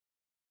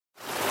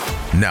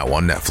Now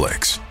on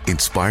Netflix,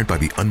 inspired by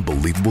the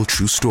unbelievable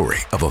true story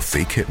of a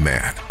fake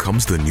hitman,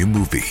 comes the new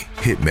movie,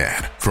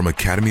 Hitman, from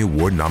Academy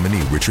Award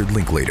nominee Richard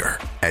Linklater.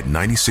 At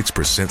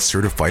 96%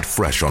 certified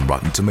fresh on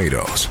Rotten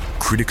Tomatoes,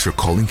 critics are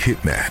calling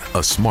Hitman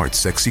a smart,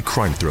 sexy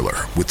crime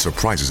thriller with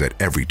surprises at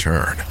every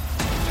turn.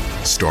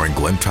 Starring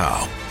Glenn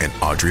Powell and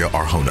Adria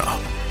Arjona,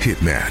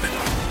 Hitman.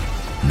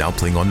 Now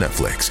playing on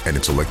Netflix and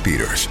in select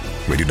theaters.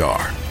 Rated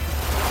R.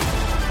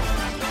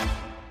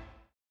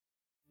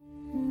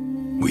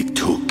 We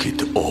took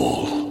it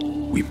all.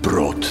 We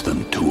brought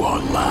them to our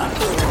land.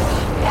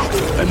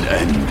 An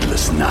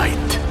endless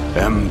night,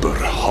 ember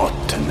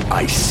hot and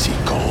icy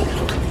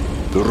cold.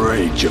 The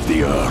rage of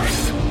the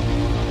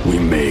earth. We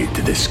made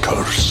this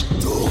curse.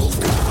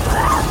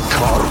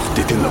 Carved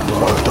it in the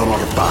blood on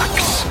our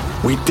backs.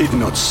 We did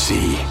not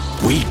see.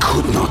 We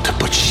could not,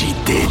 but she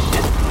did.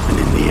 And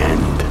in the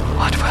end...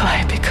 What will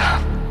I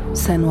become?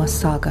 Senua's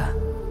Saga.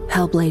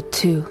 Hellblade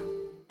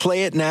 2.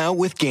 Play it now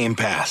with Game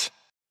Pass.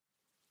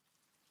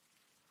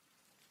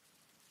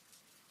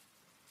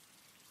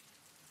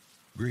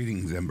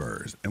 Greetings,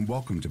 Embers, and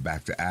welcome to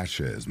Back to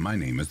Ashes. My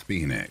name is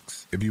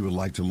Phoenix. If you would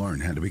like to learn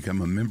how to become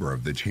a member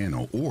of the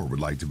channel or would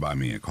like to buy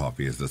me a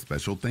coffee as a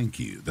special thank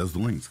you, those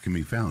links can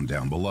be found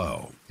down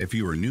below. If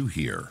you are new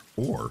here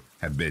or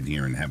have been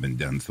here and haven't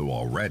done so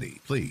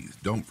already, please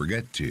don't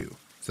forget to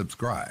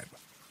subscribe,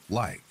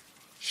 like,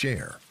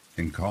 share,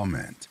 and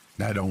comment.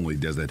 Not only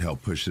does it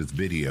help push this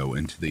video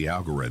into the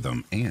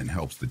algorithm and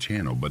helps the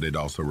channel, but it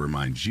also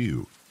reminds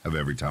you of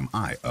every time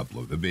I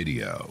upload a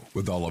video.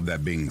 With all of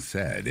that being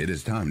said, it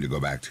is time to go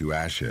back to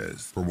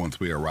Ashes. For once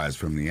we arise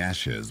from the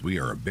ashes, we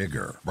are a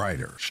bigger,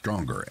 brighter,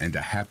 stronger, and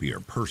a happier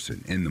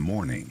person in the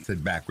morning.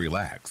 Sit back,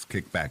 relax,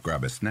 kick back,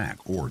 grab a snack,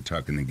 or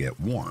tuck in and get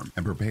warm,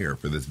 and prepare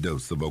for this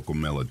dose of vocal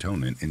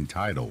melatonin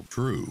entitled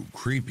True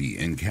Creepy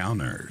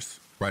Encounters.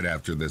 Right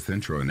after this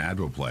intro, an ad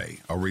will play.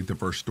 I'll read the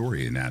first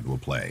story an ad will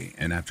play,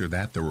 and after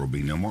that there will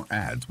be no more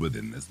ads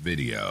within this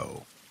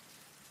video.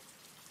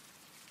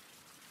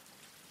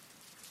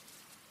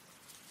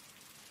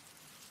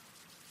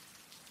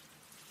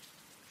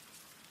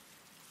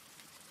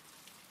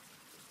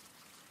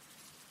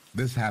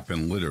 This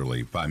happened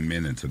literally 5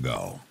 minutes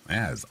ago,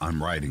 as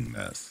I'm writing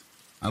this.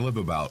 I live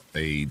about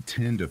a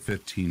 10 to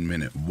 15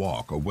 minute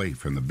walk away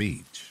from the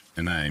beach,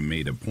 and I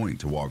made a point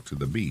to walk to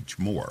the beach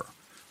more,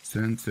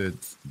 since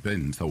it's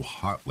been so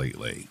hot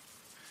lately.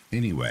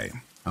 Anyway,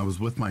 I was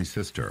with my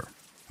sister,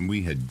 and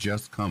we had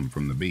just come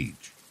from the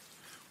beach.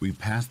 We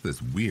passed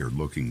this weird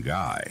looking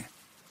guy.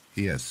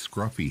 He has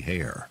scruffy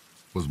hair,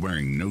 was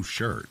wearing no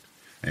shirt,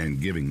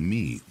 and giving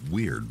me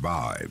weird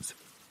vibes.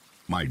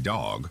 My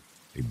dog,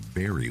 a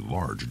very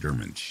large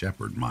German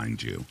Shepherd,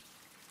 mind you,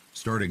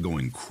 started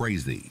going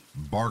crazy,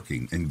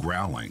 barking and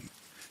growling,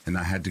 and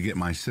I had to get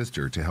my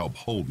sister to help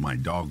hold my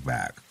dog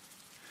back.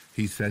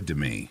 He said to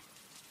me,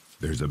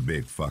 "There's a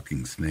big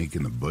fucking snake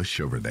in the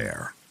bush over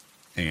there,"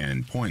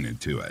 and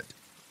pointed to it.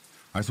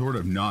 I sort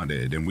of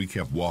nodded and we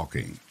kept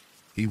walking.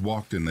 He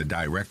walked in the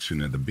direction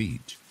of the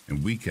beach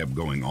and we kept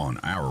going on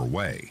our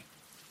way.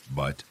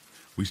 But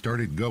we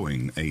started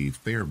going a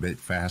fair bit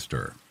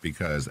faster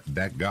because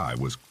that guy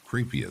was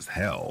creepy as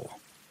hell.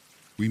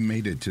 We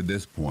made it to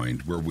this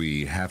point where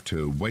we have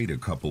to wait a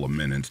couple of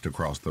minutes to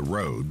cross the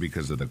road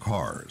because of the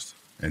cars.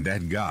 And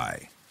that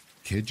guy,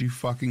 kid you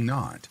fucking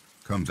not,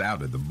 comes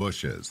out of the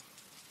bushes.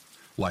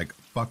 Like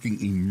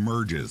fucking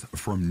emerges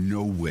from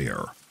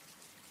nowhere.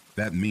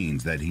 That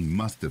means that he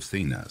must have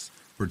seen us,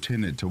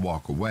 pretended to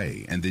walk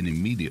away, and then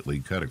immediately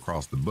cut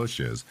across the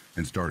bushes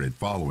and started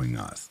following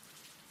us.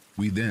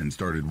 We then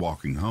started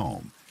walking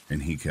home,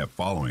 and he kept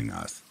following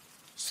us,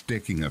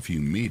 sticking a few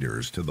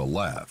meters to the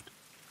left.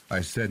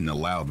 I said in a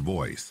loud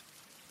voice,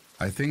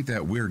 "I think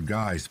that weird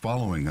guy's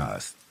following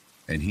us,"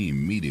 and he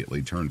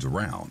immediately turns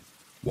around,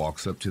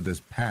 walks up to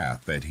this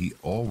path that he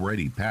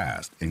already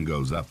passed, and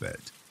goes up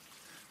it.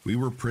 We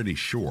were pretty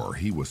sure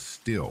he was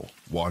still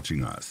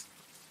watching us,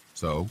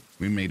 so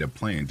we made a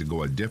plan to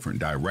go a different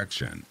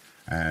direction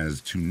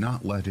as to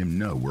not let him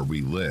know where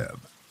we live.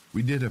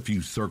 We did a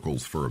few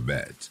circles for a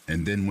bit,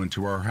 and then went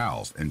to our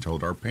house and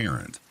told our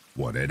parents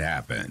what had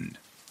happened.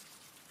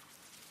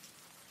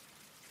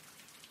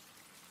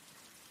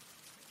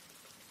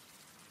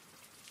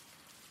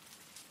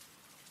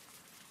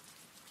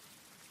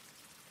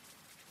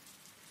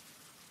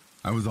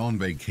 I was on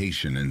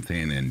vacation in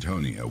San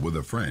Antonio with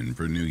a friend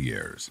for New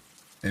Year's.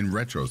 In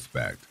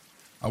retrospect,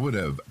 I would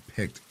have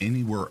picked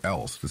anywhere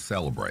else to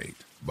celebrate,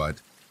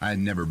 but I had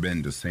never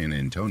been to San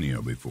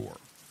Antonio before,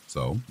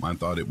 so I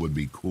thought it would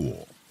be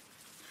cool.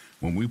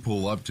 When we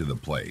pull up to the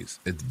place,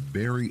 it's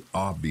very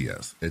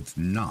obvious it's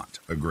not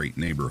a great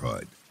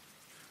neighborhood,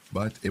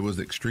 but it was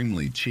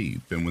extremely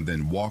cheap and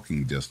within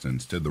walking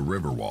distance to the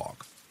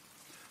Riverwalk.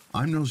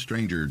 I'm no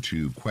stranger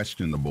to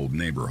questionable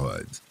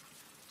neighborhoods,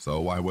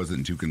 so I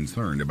wasn't too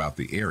concerned about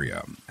the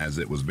area as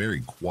it was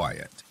very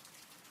quiet.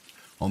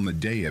 On the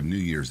day of New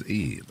Year's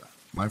Eve,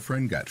 my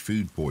friend got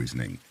food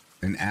poisoning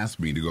and asked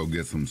me to go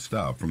get some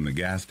stuff from the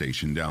gas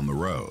station down the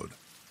road.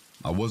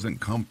 I wasn't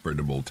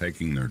comfortable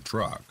taking their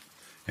truck,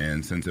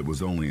 and since it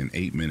was only an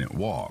 8-minute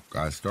walk,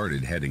 I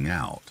started heading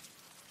out.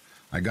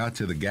 I got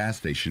to the gas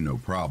station no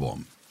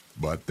problem,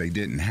 but they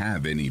didn't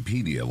have any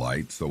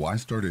Pedialyte, so I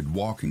started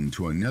walking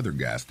to another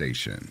gas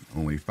station,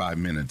 only 5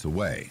 minutes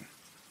away.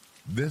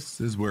 This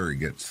is where it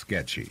gets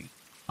sketchy.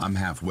 I'm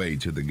halfway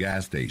to the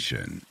gas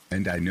station,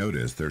 and I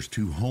notice there's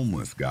 2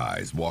 homeless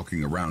guys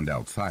walking around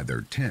outside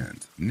their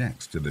tent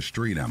next to the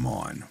street I'm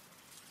on.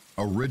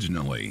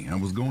 Originally, I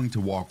was going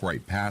to walk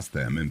right past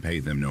them and pay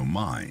them no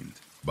mind,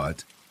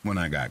 but when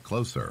I got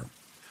closer,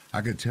 I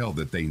could tell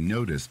that they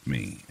noticed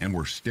me and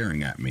were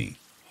staring at me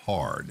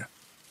hard.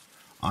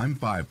 I'm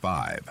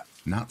 5'5",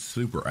 not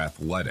super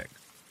athletic,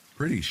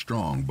 pretty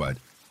strong, but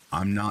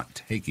I'm not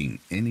taking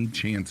any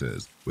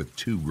chances with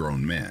 2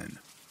 grown men.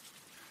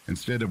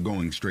 Instead of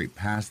going straight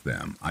past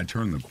them, I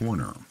turned the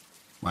corner.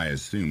 I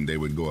assumed they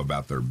would go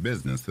about their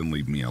business and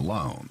leave me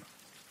alone.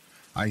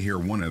 I hear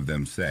one of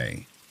them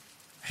say,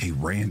 "Hey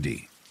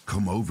Randy,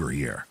 come over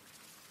here."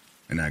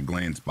 And I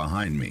glance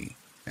behind me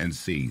and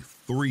see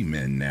 3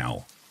 men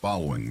now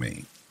following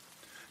me.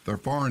 They're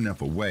far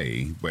enough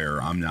away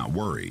where I'm not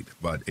worried,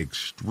 but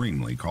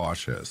extremely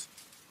cautious.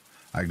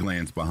 I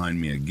glance behind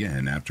me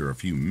again after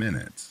a few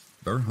minutes.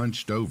 They're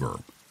hunched over,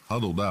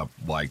 huddled up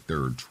like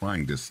they're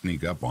trying to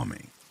sneak up on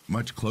me.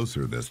 Much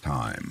closer this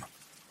time.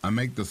 I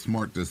make the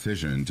smart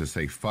decision to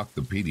say fuck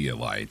the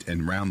Pedialyte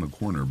and round the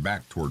corner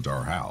back towards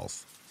our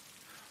house.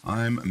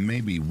 I'm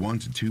maybe 1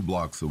 to 2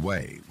 blocks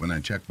away when I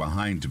check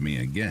behind me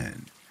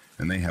again,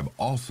 and they have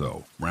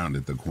also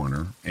rounded the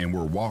corner and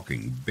were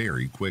walking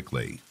very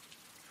quickly.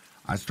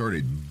 I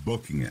started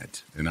booking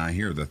it, and I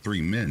hear the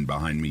 3 men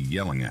behind me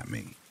yelling at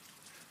me.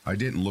 I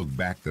didn't look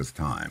back this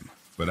time,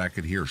 but I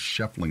could hear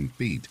shuffling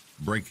feet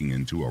breaking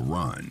into a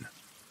run.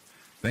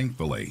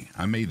 Thankfully,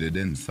 I made it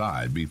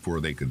inside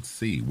before they could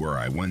see where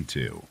I went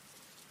to.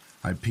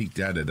 I peeked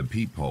out of the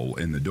peephole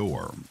in the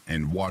door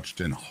and watched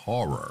in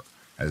horror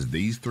as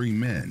these 3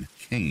 men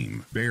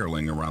came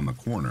barreling around the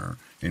corner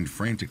and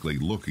frantically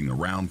looking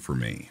around for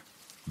me.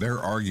 They're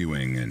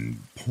arguing and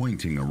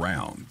pointing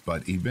around,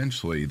 but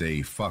eventually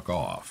they fuck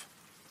off.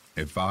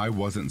 If I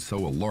wasn't so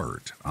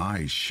alert,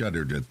 I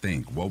shudder to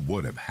think what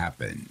would have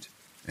happened.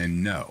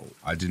 And no,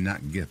 I did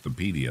not get the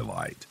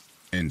Pedialyte.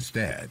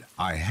 Instead,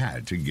 I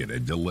had to get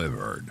it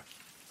delivered.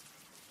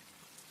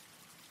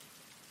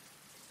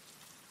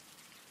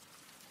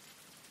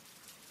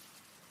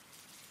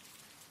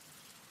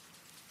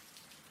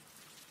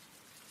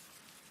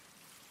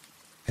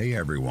 Hey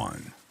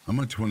everyone, I'm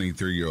a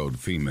 23-year-old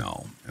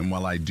female, and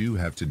while I do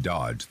have to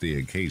dodge the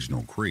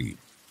occasional creep,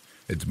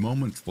 it's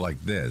moments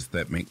like this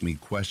that make me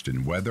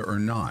question whether or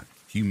not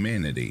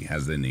humanity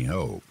has any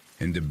hope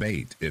and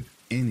debate if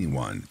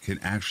anyone can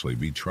actually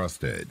be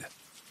trusted.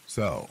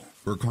 So,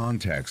 for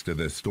context of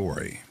this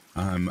story,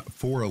 I'm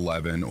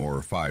 4'11"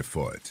 or 5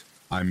 foot.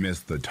 I miss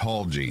the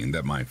tall gene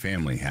that my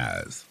family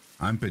has.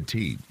 I'm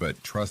petite,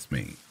 but trust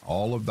me,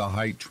 all of the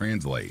height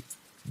translates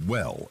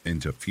well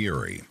into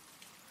fury.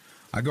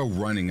 I go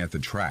running at the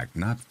track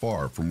not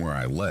far from where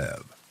I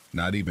live,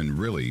 not even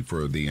really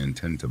for the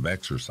intent of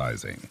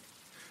exercising.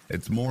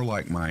 It's more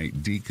like my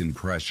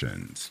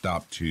decompression,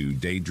 stop to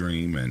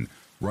daydream and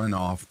run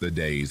off the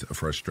day's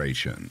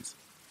frustrations.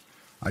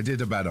 I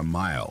did about a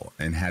mile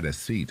and had a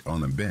seat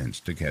on a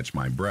bench to catch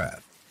my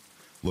breath,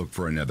 look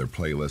for another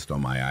playlist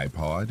on my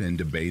iPod, and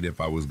debate if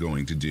I was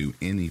going to do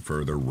any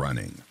further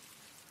running.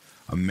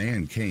 A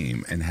man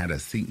came and had a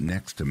seat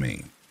next to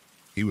me.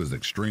 He was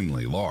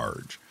extremely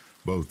large,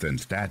 both in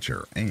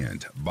stature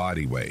and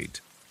body weight.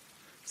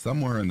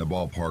 Somewhere in the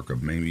ballpark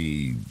of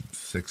maybe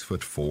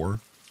 6'4".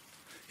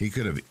 He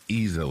could have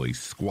easily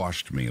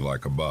squashed me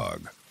like a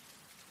bug.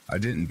 I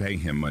didn't pay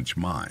him much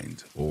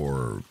mind,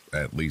 or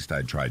at least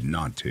I tried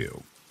not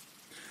to.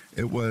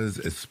 It was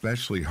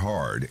especially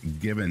hard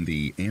given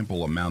the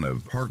ample amount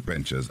of park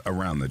benches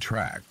around the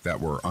track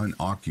that were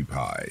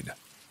unoccupied.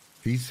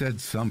 He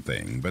said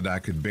something, but I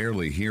could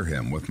barely hear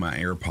him with my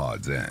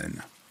AirPods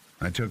in.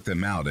 I took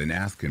them out and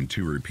asked him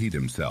to repeat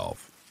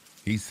himself.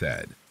 He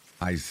said,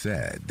 "I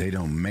said they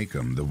don't make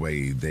them the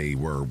way they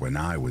were when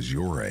I was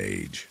your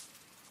age."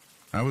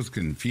 I was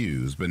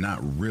confused, but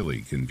not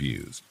really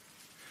confused.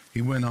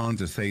 He went on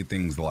to say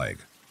things like,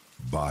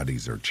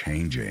 "Bodies are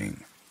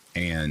changing,"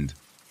 and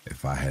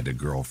 "if I had a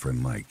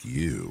girlfriend like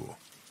you."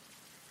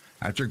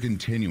 After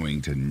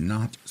continuing to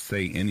not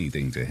say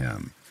anything to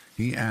him,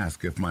 he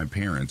asked if my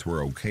parents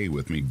were okay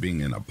with me being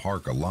in a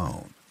park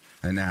alone,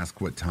 and asked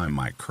what time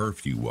my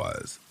curfew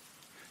was.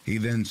 He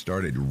then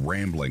started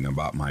rambling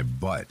about my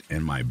butt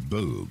and my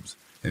boobs,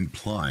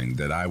 implying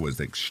that I was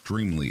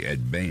extremely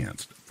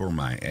advanced for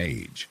my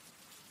age.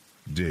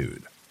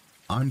 Dude,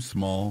 I'm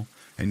small,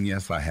 and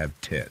yes, I have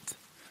tits,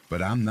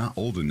 but I'm not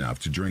old enough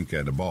to drink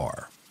at a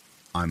bar.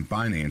 I'm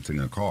financing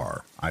a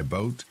car, I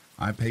vote,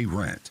 I pay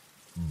rent,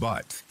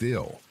 but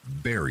still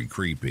very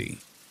creepy.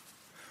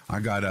 I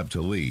got up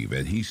to leave,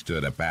 and he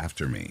stood up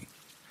after me.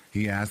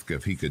 He asked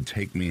if he could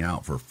take me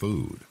out for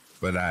food,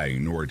 but I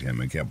ignored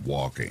him and kept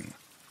walking.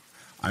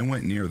 I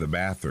went near the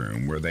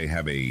bathroom where they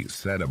have a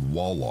set of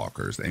wall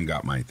lockers and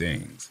got my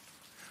things.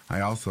 I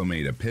also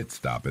made a pit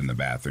stop in the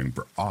bathroom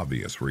for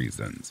obvious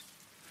reasons.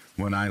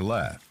 When I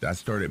left, I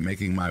started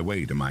making my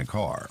way to my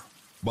car,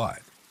 but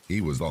he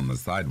was on the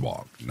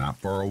sidewalk, not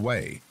far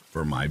away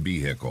from my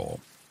vehicle.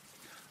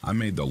 I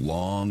made the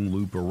long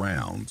loop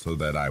around so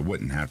that I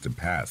wouldn't have to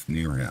pass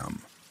near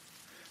him.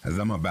 As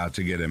I'm about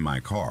to get in my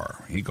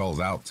car, he calls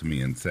out to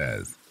me and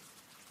says,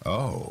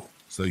 "Oh,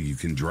 so you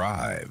can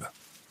drive."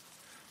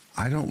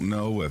 I don't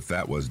know if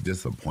that was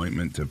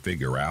disappointment to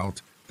figure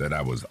out that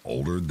I was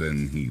older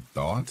than he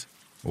thought,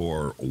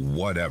 or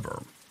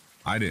whatever.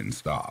 I didn't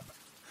stop.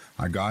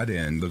 I got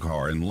in the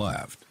car and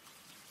left.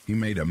 He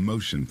made a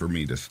motion for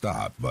me to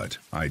stop, but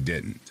I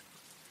didn't.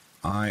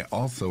 I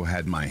also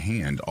had my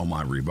hand on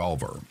my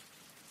revolver.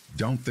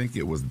 Don't think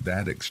it was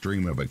that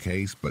extreme of a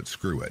case, but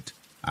screw it.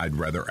 I'd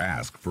rather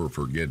ask for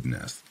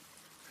forgiveness.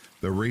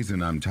 The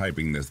reason I'm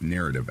typing this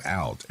narrative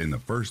out in the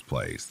first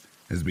place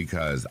is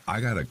because I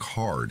got a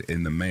card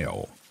in the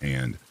mail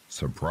and,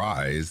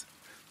 surprise,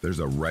 there's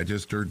a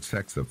registered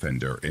sex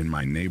offender in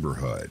my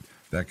neighborhood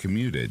that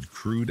commuted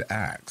crude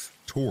acts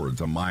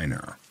towards a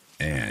minor.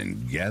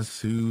 And guess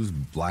whose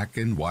black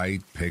and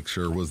white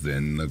picture was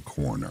in the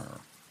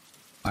corner?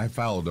 I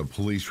filed a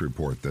police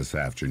report this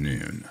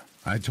afternoon.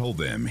 I told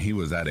them he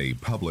was at a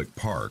public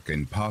park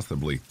and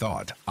possibly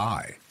thought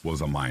I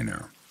was a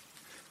minor.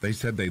 They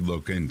said they'd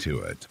look into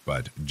it,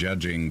 but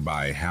judging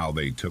by how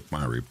they took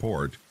my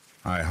report,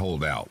 I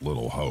hold out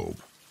little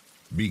hope.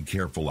 Be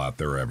careful out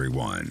there,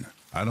 everyone.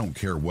 I don't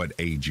care what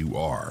age you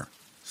are.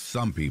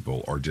 Some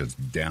people are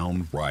just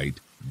downright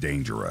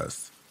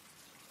dangerous.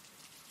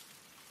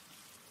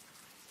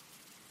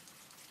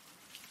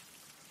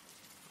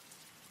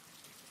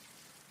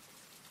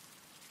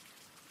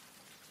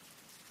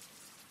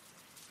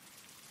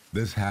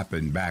 This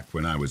happened back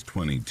when I was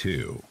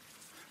 22.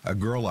 A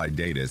girl I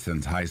dated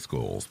since high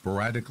school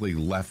sporadically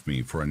left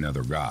me for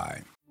another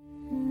guy.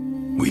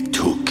 We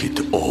took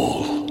it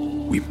all.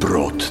 We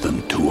brought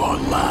them to our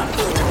land.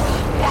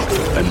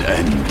 An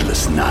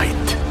endless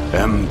night,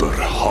 ember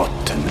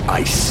hot and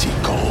icy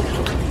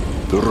cold.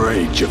 The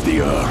rage of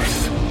the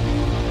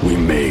earth. We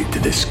made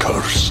this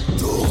curse.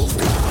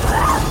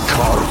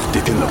 Carved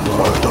it in the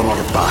blood on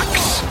our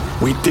backs.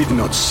 We did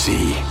not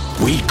see.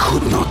 We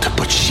could not,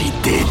 but she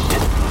did.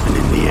 And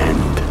in the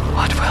end,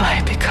 what will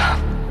I become?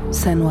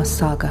 Senua's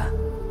Saga.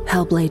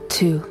 Hellblade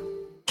 2.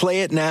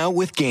 Play it now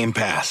with Game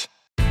Pass.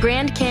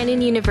 Grand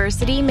Canyon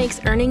University makes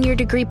earning your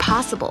degree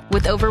possible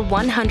with over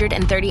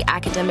 130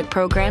 academic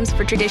programs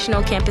for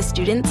traditional campus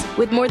students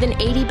with more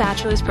than 80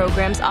 bachelor's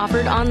programs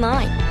offered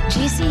online.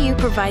 GCU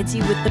provides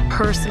you with the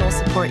personal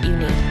support you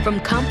need, from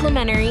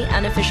complimentary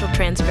unofficial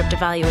transcript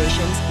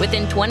evaluations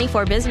within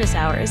 24 business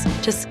hours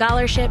to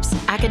scholarships,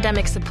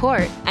 academic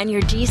support, and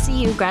your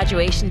GCU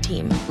graduation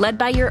team, led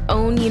by your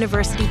own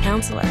university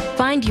counselor.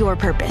 Find your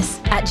purpose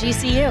at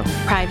GCU.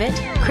 Private,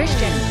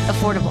 Christian,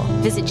 affordable.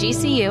 Visit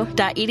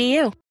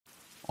gcu.edu.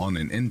 On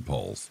an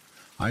impulse,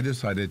 I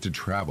decided to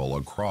travel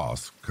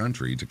across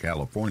country to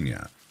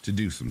California to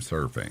do some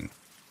surfing.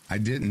 I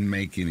didn't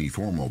make any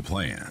formal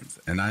plans,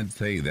 and I'd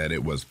say that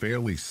it was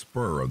fairly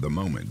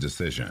spur-of-the-moment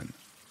decision.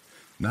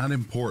 Not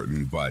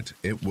important, but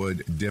it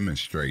would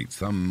demonstrate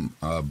some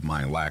of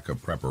my lack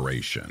of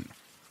preparation.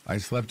 I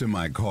slept in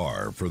my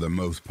car for the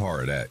most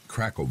part at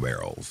Crackle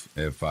Barrels,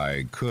 if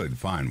I could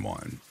find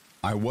one.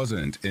 I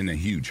wasn't in a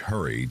huge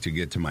hurry to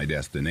get to my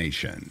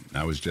destination.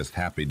 I was just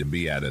happy to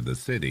be out of the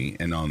city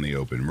and on the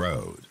open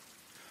road.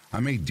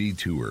 I made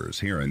detours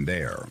here and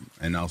there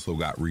and also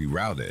got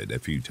rerouted a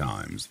few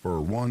times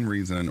for one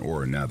reason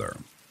or another.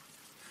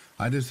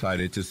 I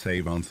decided to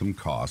save on some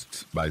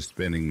costs by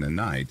spending the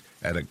night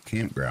at a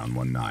campground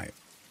one night.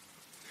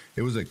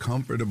 It was a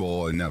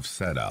comfortable enough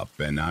setup,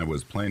 and I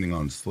was planning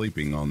on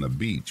sleeping on the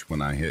beach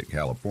when I hit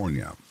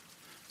California.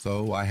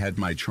 So I had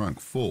my trunk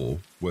full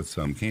with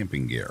some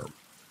camping gear.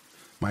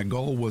 My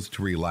goal was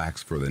to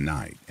relax for the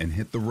night and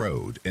hit the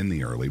road in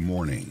the early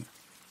morning.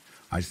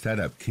 I set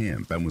up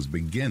camp and was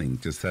beginning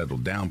to settle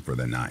down for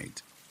the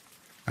night.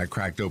 I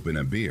cracked open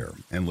a beer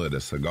and lit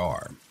a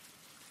cigar.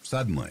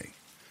 Suddenly,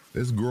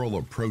 this girl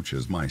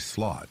approaches my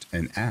slot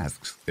and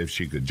asks if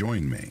she could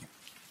join me.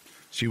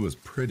 She was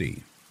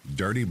pretty,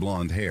 dirty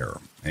blonde hair,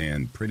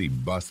 and pretty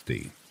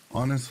busty.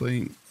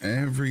 Honestly,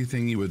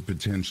 everything you would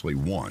potentially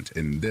want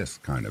in this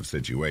kind of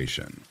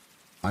situation.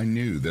 I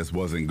knew this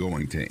wasn't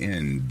going to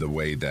end the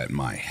way that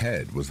my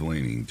head was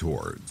leaning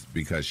towards,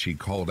 because she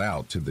called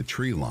out to the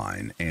tree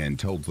line and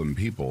told some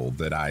people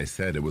that I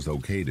said it was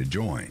okay to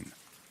join.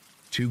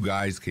 2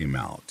 guys came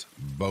out,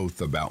 both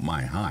about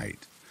my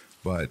height,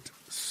 but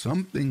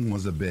something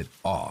was a bit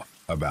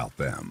off about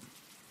them.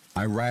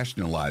 I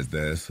rationalized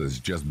this as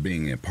just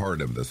being a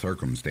part of the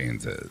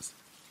circumstances.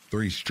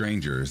 3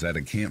 strangers at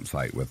a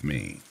campsite with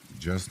me,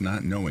 just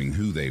not knowing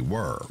who they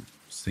were.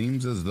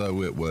 Seems as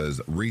though it was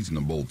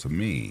reasonable to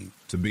me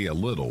to be a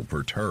little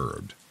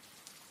perturbed.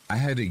 I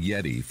had a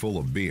Yeti full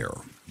of beer,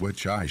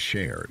 which I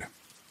shared.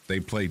 They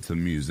played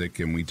some music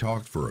and we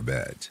talked for a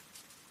bit.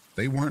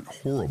 They weren't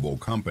horrible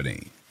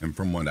company, and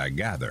from what I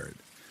gathered,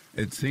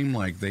 It seemed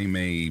like they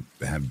may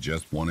have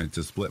just wanted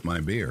to split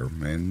my beer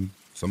and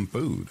some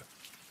food.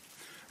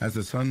 As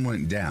the sun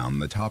went down,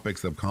 the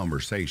topics of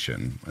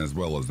conversation, as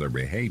well as their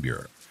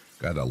behavior,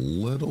 got a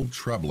little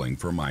troubling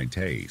for my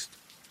taste.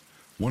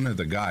 One of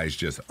the guys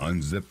just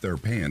unzipped their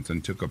pants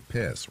and took a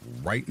piss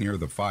right near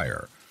the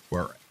fire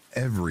where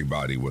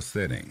everybody was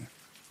sitting.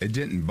 It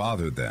didn't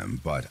bother them,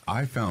 but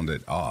I found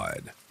it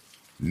odd.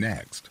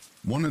 Next,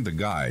 one of the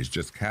guys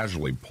just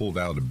casually pulled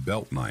out a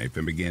belt knife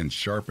and began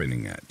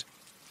sharpening it.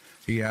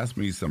 He asked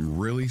me some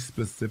really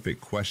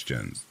specific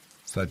questions,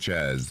 such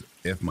as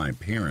if my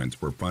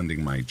parents were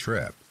funding my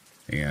trip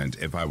and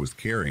if I was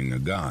carrying a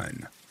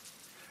gun.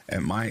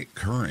 At my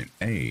current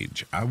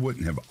age, I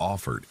wouldn't have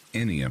offered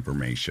any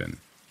information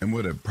and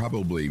would have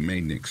probably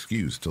made an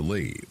excuse to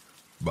leave.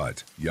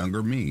 But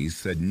younger me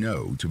said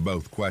no to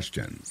both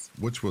questions,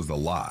 which was a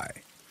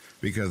lie,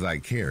 because I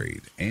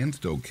carried and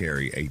still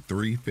carry a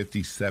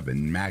 .357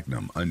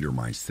 Magnum under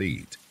my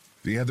seat.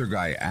 The other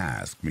guy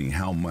asked me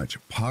how much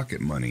pocket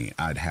money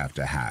I'd have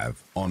to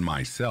have on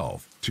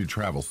myself to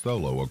travel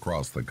solo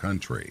across the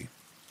country.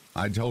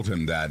 I told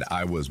him that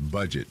I was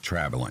budget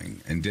traveling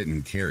and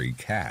didn't carry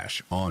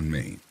cash on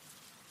me.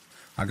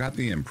 I got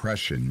the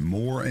impression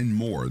more and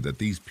more that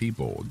these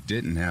people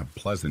didn't have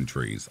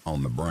pleasantries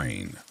on the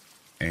brain,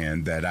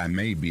 and that I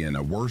may be in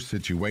a worse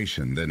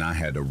situation than I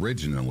had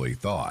originally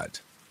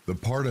thought. The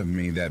part of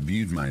me that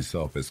viewed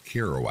myself as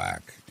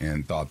Kerouac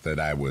and thought that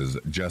I was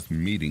just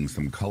meeting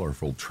some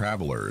colorful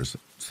travelers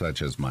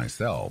such as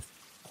myself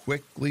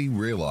quickly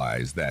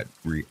realized that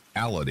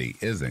reality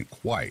isn't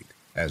quite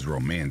as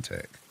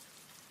romantic.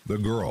 The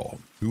girl,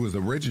 who was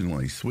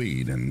originally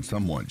sweet and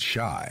somewhat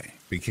shy,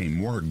 became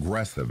more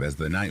aggressive as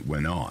the night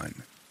went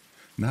on.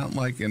 Not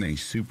like in a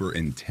super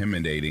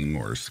intimidating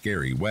or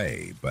scary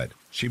way, but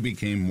she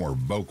became more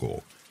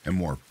vocal and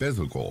more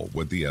physical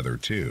with the other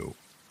two.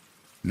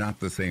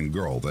 Not the same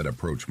girl that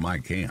approached my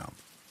camp.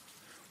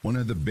 One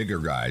of the bigger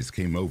guys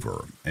came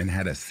over and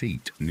had a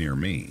seat near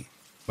me,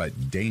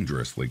 but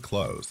dangerously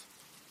close.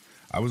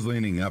 I was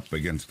leaning up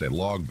against a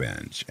log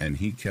bench, and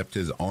he kept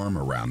his arm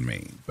around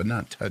me, but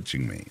not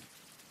touching me.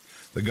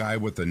 The guy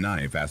with the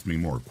knife asked me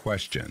more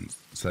questions,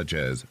 such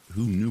as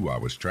who knew I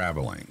was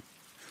traveling,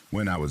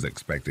 when I was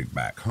expected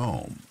back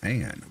home,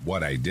 and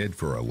what I did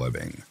for a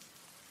living.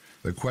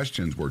 The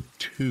questions were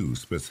too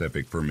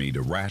specific for me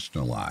to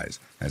rationalize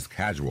as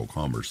casual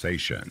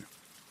conversation.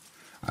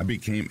 I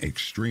became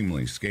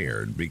extremely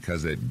scared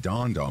because it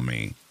dawned on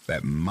me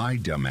that my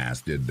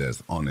dumbass did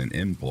this on an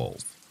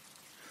impulse.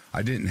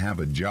 I didn't have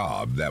a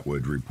job that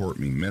would report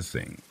me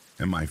missing,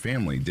 and my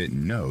family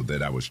didn't know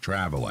that I was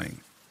traveling.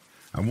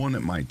 I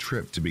wanted my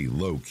trip to be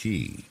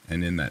low-key,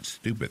 and in that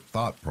stupid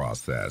thought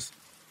process,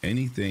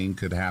 anything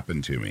could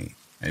happen to me,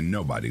 and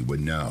nobody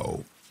would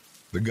know.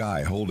 The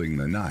guy holding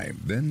the knife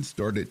then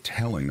started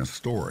telling a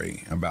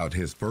story about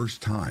his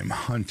first time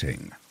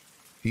hunting.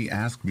 He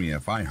asked me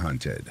if I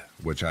hunted,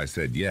 which I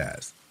said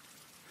yes.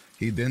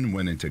 He then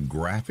went into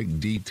graphic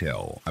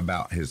detail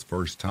about his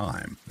first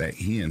time that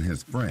he and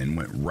his friend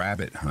went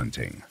rabbit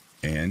hunting,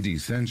 and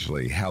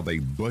essentially how they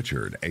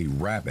butchered a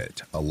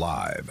rabbit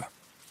alive.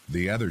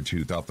 The other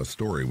two thought the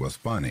story was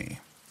funny.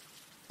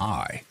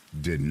 I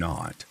did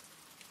not.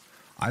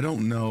 I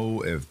don't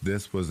know if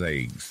this was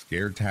a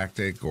scare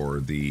tactic or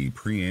the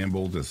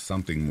preamble to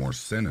something more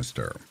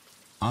sinister.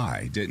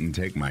 I didn't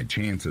take my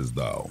chances,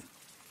 though.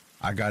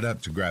 I got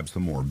up to grab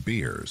some more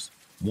beers,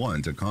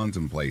 one, to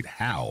contemplate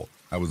how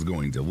I was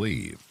going to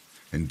leave,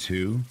 and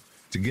two,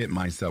 to get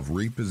myself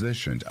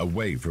repositioned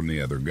away from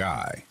the other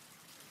guy.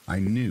 I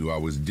knew I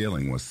was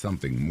dealing with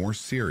something more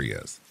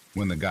serious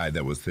when the guy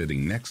that was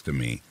sitting next to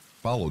me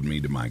followed me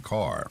to my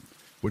car,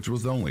 which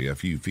was only a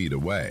few feet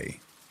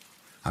away.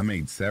 I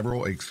made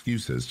several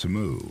excuses to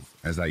move,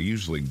 as I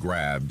usually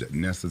grabbed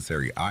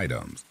necessary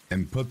items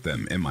and put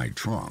them in my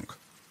trunk.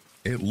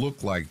 It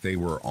looked like they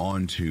were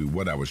on to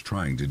what I was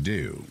trying to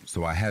do,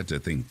 so I had to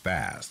think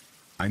fast.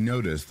 I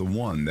noticed the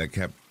one that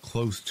kept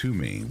close to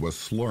me was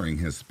slurring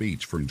his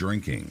speech from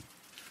drinking,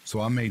 so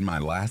I made my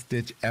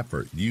last-ditch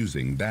effort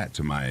using that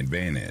to my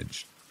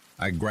advantage.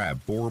 I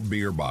grabbed 4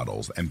 beer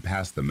bottles and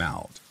passed them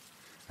out.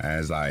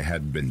 As I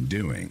had been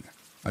doing,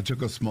 I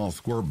took a small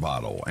squirt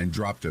bottle and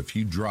dropped a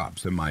few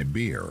drops in my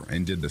beer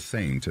and did the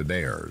same to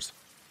theirs.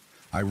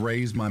 I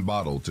raised my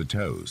bottle to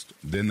toast,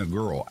 then the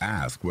girl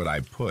asked what I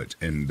put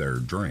in their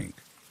drink.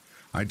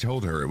 I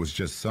told her it was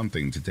just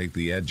something to take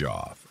the edge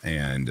off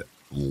and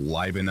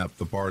liven up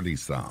the party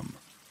some.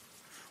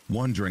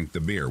 One drank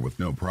the beer with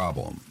no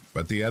problem,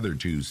 but the other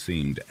two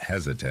seemed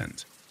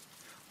hesitant.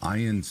 I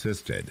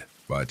insisted,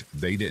 but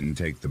they didn't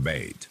take the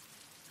bait.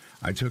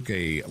 I took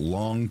a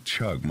long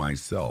chug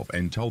myself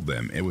and told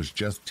them it was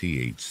just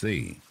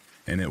THC,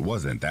 and it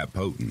wasn't that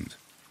potent.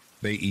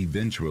 They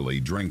eventually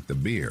drank the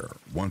beer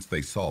once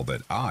they saw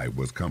that I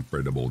was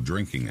comfortable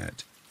drinking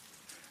it.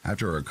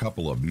 After a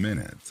couple of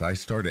minutes, I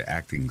started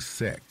acting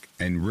sick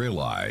and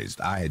realized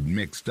I had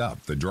mixed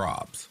up the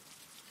drops.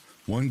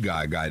 One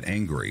guy got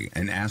angry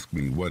and asked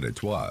me what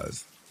it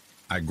was.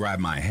 I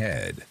grabbed my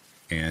head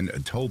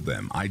and told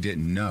them I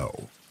didn't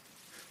know.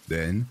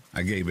 Then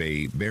I gave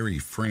a very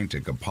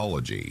frantic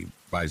apology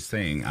by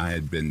saying I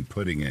had been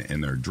putting it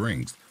in their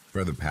drinks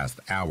for the past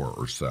hour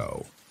or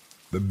so.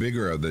 The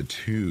bigger of the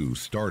two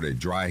started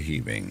dry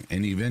heaving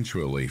and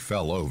eventually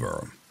fell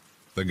over.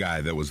 The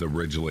guy that was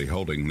originally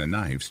holding the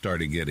knife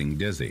started getting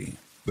dizzy.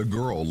 The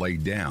girl lay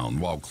down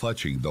while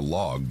clutching the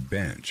log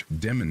bench,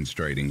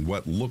 demonstrating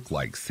what looked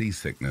like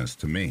seasickness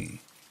to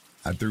me.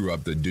 I threw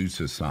up the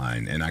deuces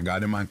sign and I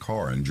got in my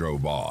car and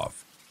drove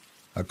off.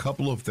 A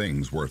couple of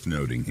things worth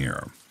noting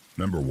here.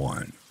 Number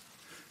one,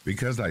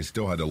 because I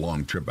still had a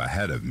long trip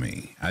ahead of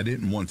me, I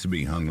didn't want to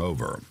be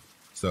hungover,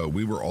 so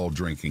we were all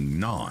drinking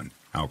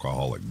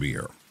non-alcoholic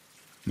beer.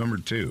 Number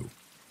two,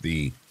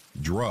 the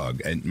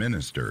drug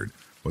administered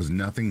was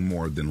nothing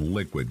more than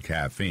liquid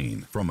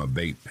caffeine from a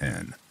vape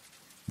pen.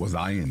 Was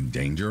I in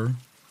danger?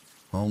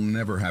 I'll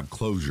never have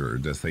closure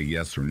to say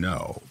yes or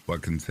no,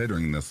 but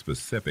considering the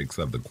specifics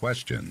of the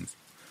questions,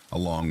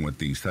 along with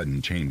the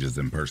sudden changes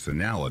in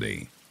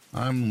personality,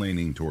 I'm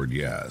leaning toward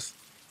yes.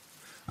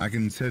 I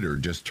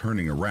considered just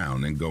turning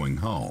around and going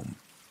home,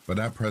 but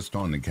I pressed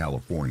on to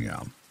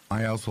California.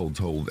 I also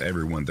told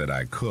everyone that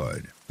I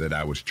could that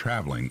I was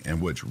traveling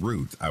and which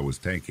routes I was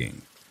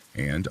taking,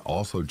 and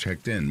also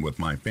checked in with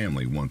my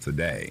family once a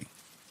day.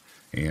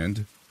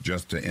 And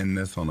just to end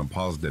this on a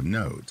positive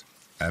note,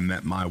 I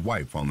met my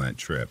wife on that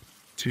trip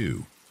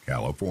to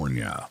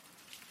California.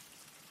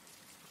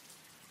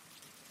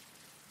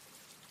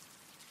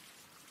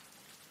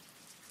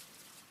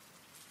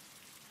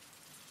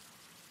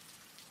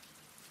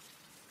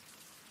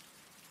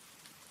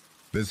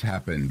 This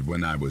happened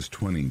when I was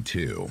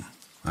 22.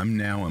 I'm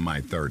now in my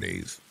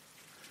 30s.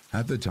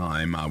 At the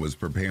time, I was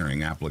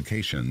preparing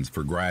applications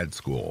for grad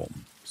school,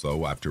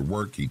 so after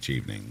work each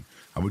evening,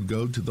 I would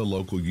go to the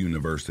local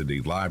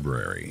university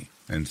library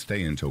and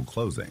stay until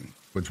closing,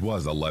 which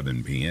was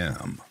 11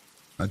 p.m.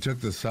 I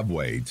took the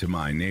subway to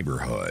my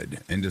neighborhood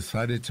and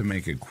decided to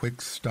make a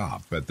quick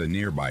stop at the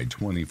nearby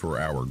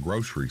 24-hour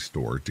grocery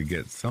store to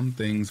get some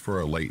things for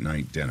a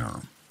late-night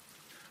dinner.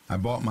 I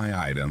bought my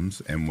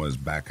items and was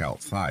back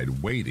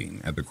outside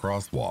waiting at the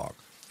crosswalk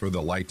for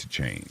the light to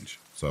change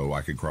so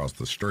I could cross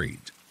the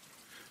street.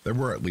 There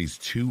were at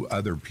least 2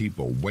 other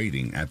people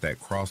waiting at that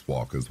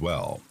crosswalk as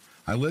well.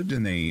 I lived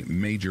in a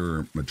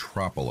major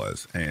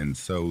metropolis, and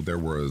so there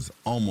was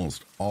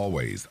almost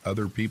always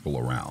other people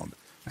around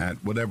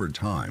at whatever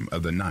time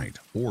of the night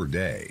or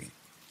day.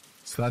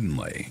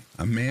 Suddenly,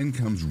 a man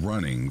comes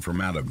running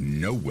from out of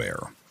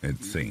nowhere,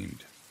 it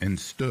seemed, and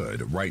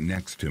stood right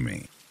next to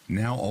me,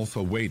 now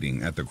also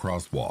waiting at the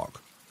crosswalk.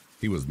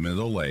 He was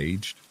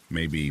middle-aged,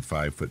 maybe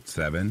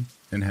 5'7",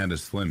 and had a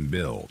slim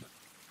build.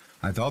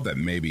 I thought that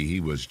maybe he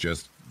was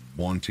just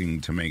wanting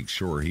to make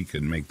sure he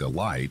could make the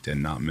light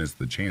and not miss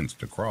the chance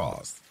to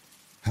cross.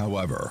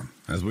 However,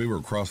 as we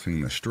were crossing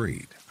the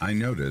street, I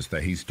noticed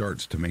that he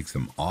starts to make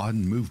some odd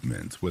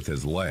movements with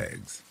his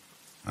legs.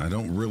 I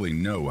don't really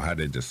know how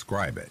to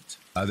describe it,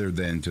 other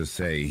than to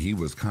say he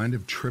was kind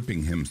of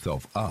tripping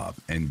himself up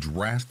and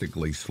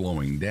drastically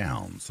slowing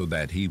down so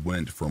that he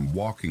went from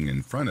walking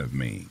in front of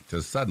me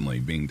to suddenly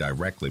being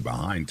directly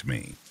behind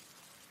me.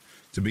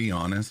 To be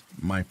honest,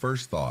 my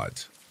first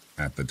thought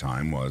at the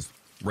time was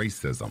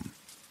racism.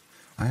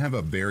 I have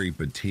a very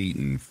petite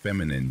and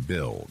feminine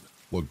build,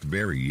 looked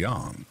very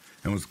young,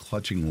 and was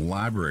clutching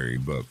library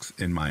books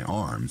in my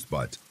arms,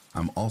 but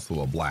I'm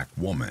also a black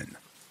woman.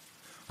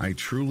 I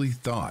truly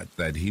thought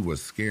that he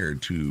was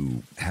scared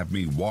to have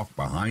me walk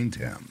behind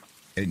him.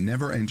 It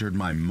never entered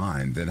my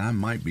mind that I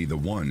might be the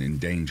one in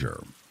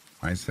danger.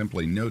 I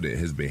simply noted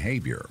his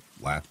behavior,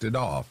 laughed it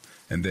off,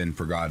 and then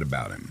forgot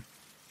about him.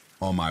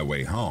 On my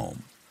way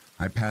home,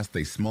 I passed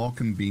a small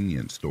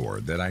convenience store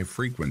that I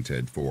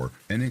frequented for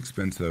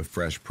inexpensive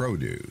fresh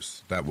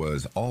produce that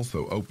was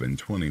also open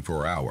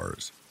 24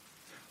 hours.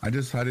 I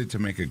decided to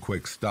make a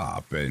quick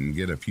stop and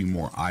get a few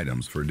more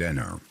items for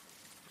dinner.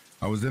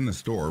 I was in the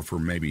store for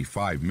maybe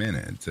 5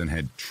 minutes and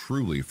had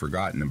truly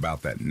forgotten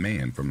about that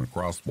man from the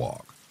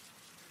crosswalk.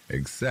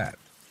 Except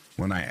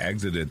when I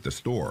exited the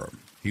store,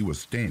 he was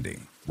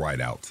standing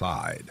right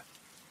outside.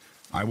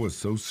 I was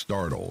so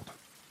startled.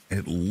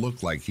 It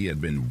looked like he had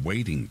been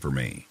waiting for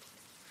me.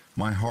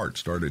 My heart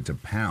started to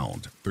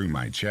pound through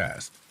my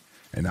chest,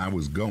 and I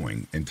was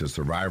going into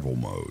survival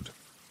mode.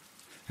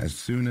 As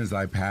soon as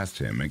I passed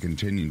him and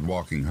continued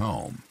walking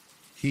home,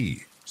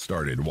 he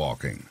started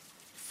walking,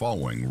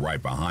 following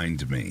right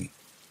behind me.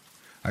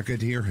 I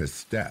could hear his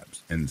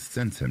steps and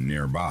sense him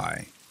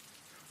nearby.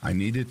 I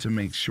needed to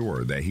make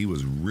sure that he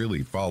was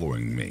really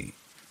following me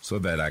so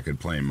that I could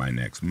plan my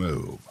next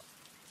move.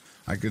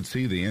 I could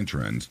see the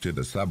entrance to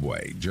the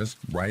subway just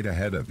right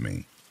ahead of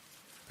me.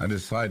 I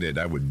decided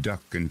I would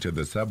duck into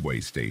the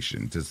subway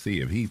station to see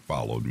if he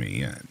followed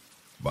me in,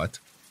 but,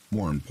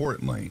 more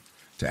importantly,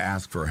 to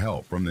ask for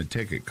help from the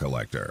ticket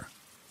collector.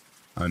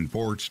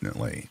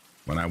 Unfortunately,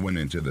 when I went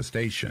into the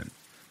station,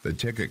 the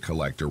ticket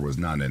collector was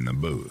not in the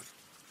booth.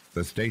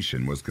 The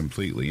station was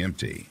completely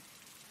empty.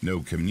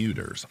 No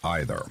commuters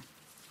either.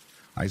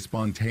 I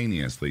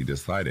spontaneously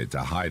decided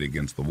to hide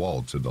against the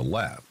wall to the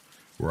left,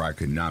 where I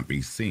could not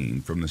be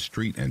seen from the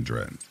street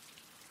entrance.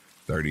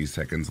 30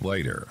 seconds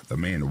later, the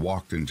man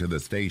walked into the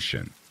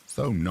station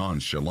so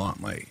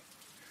nonchalantly.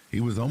 He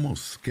was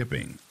almost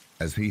skipping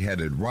as he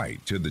headed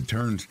right to the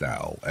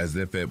turnstile as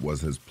if it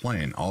was his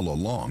plan all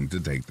along to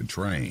take the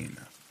train.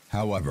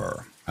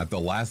 However, at the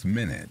last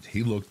minute,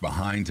 he looked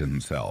behind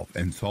himself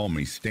and saw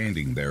me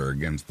standing there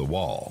against the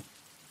wall.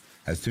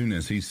 As soon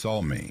as he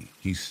saw me,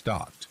 he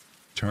stopped,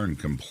 turned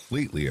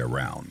completely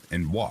around,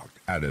 and walked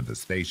out of the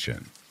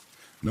station,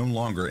 no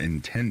longer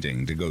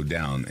intending to go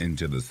down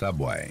into the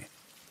subway.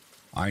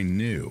 I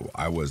knew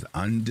I was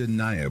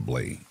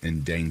undeniably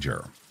in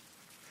danger.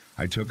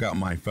 I took out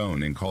my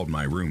phone and called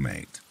my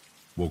roommate,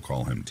 we'll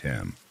call him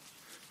Tim,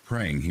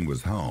 praying he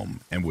was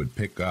home and would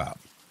pick up.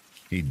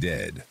 He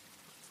did.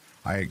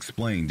 I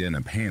explained in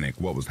a panic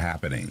what was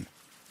happening.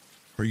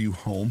 "Are you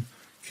home?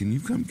 Can you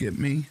come get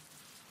me?"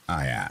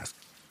 I asked.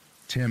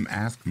 Tim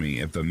asked me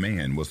if the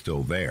man was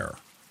still there.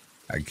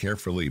 I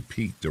carefully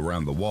peeked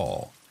around the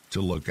wall to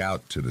look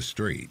out to the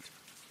street.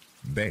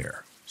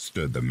 There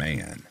stood the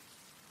man.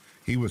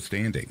 He was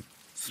standing,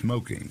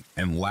 smoking,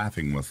 and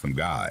laughing with some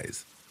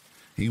guys.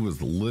 He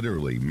was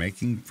literally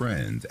making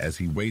friends as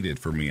he waited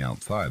for me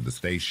outside the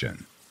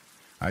station.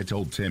 I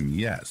told Tim,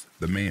 yes,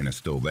 the man is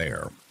still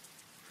there.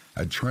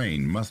 A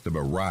train must have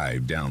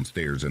arrived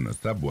downstairs in the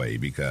subway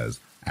because,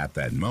 at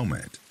that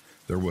moment,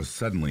 there was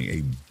suddenly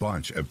a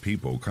bunch of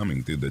people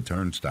coming through the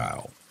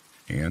turnstile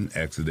and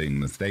exiting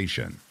the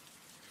station.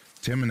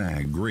 Tim and I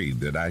agreed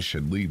that I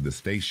should leave the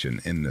station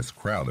in this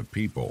crowd of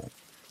people,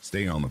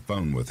 stay on the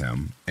phone with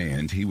him,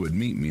 and he would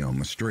meet me on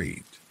the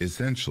street.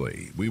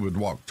 Essentially, we would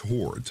walk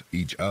towards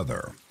each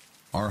other.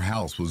 Our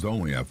house was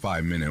only a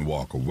 5-minute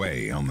walk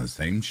away on the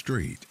same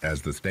street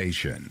as the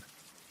station.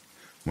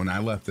 When I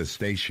left the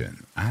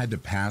station, I had to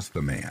pass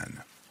the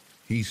man.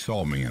 He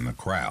saw me in the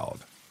crowd.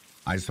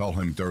 I saw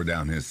him throw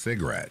down his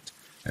cigarette,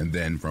 and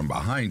then from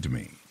behind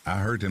me, I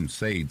heard him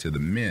say to the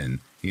men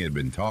he had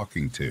been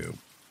talking to,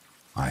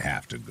 "I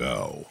have to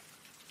go."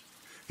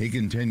 He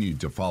continued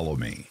to follow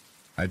me.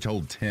 I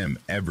told Tim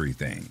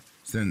everything,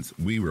 since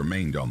we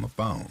remained on the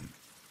phone.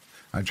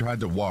 I tried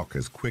to walk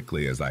as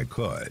quickly as I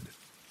could,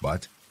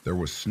 but there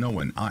was snow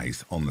and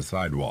ice on the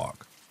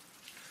sidewalk.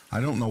 I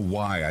don't know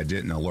why I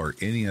didn't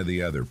alert any of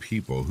the other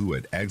people who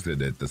had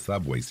exited the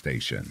subway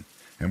station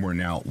and were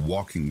now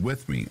walking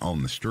with me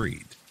on the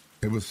street.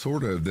 It was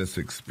sort of this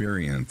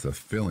experience of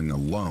feeling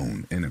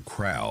alone in a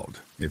crowd,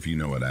 if you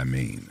know what I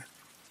mean.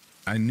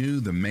 I knew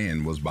the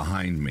man was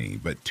behind me,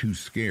 but too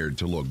scared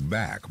to look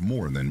back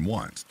more than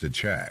once to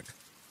check.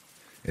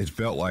 It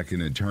felt like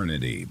an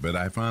eternity, but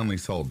I finally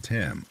saw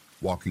Tim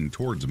walking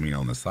towards me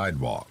on the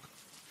sidewalk.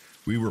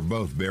 We were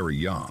both very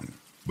young,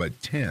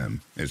 but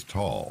Tim is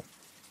tall,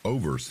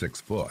 over 6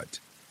 foot.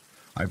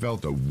 I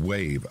felt a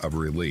wave of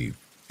relief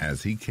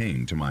as he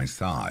came to my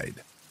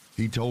side.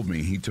 He told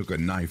me he took a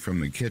knife from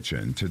the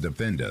kitchen to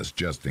defend us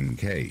just in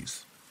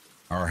case.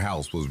 Our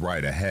house was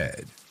right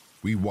ahead.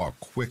 We walked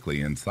quickly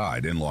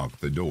inside and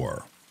locked the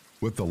door.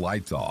 With the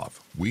lights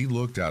off, we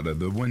looked out of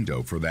the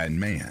window for that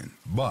man,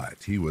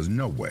 but he was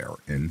nowhere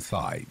in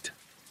sight.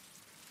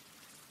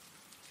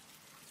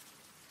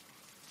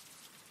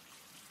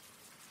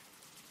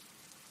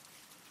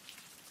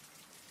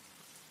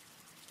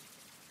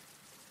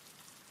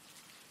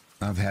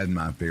 I've had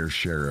my fair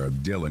share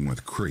of dealing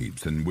with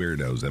creeps and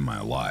weirdos in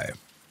my life.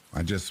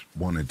 I just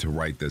wanted to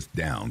write this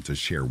down to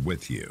share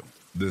with you.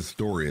 This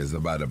story is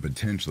about a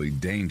potentially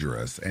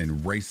dangerous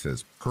and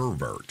racist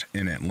pervert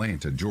in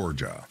Atlanta,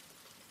 Georgia.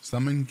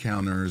 Some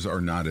encounters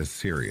are not as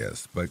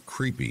serious, but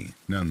creepy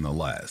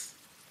nonetheless.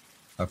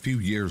 A few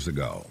years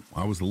ago,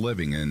 I was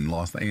living in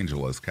Los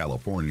Angeles,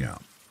 California.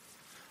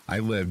 I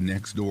lived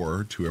next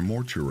door to a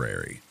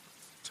mortuary.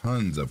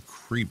 Tons of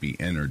creepy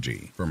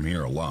energy from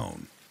here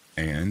alone.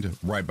 And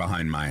right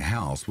behind my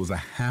house was a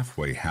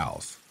halfway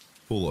house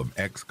full of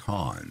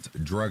ex-cons,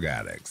 drug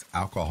addicts,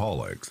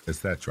 alcoholics,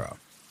 etc.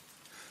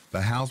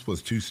 The house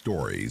was 2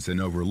 stories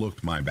and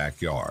overlooked my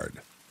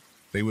backyard.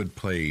 They would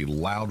play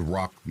loud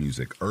rock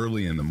music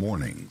early in the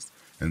mornings,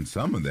 and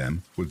some of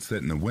them would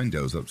sit in the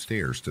windows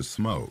upstairs to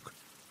smoke.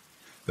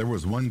 There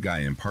was one guy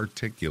in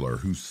particular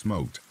who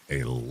smoked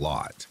a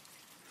lot.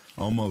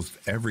 Almost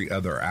every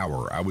other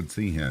hour, I would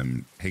see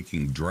him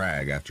taking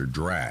drag after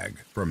drag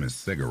from his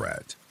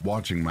cigarette,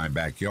 watching my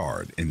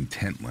backyard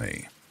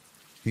intently.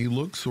 He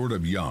looked sort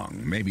of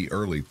young, maybe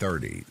early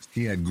 30s.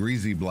 He had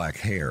greasy black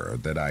hair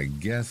that I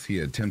guess he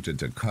attempted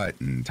to cut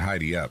and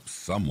tidy up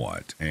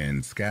somewhat,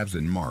 and scabs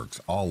and marks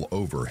all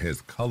over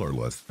his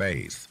colorless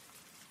face.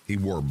 He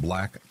wore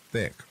black,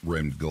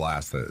 thick-rimmed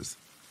glasses.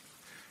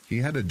 He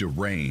had a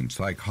deranged,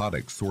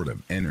 psychotic sort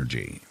of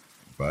energy,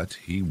 but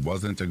he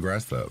wasn't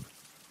aggressive.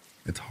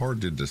 It's hard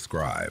to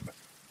describe.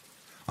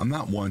 I'm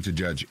not one to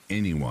judge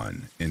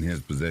anyone in his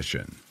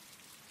position,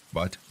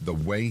 but the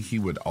way he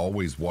would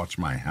always watch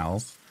my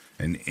house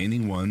and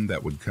anyone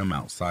that would come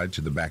outside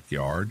to the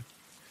backyard,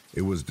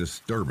 it was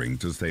disturbing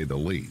to say the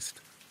least.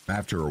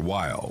 After a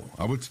while,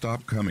 I would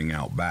stop coming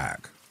out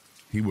back.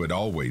 He would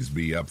always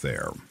be up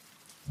there,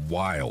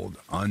 wild,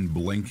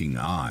 unblinking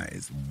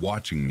eyes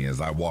watching me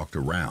as I walked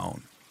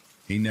around.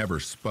 He never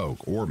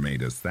spoke or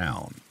made a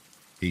sound.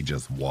 He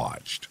just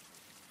watched.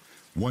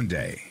 One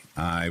day,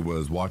 I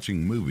was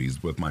watching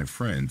movies with my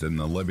friends in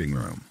the living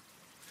room.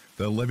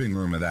 The living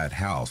room of that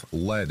house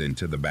led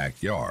into the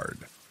backyard.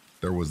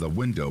 There was a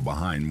window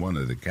behind one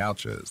of the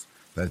couches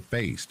that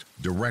faced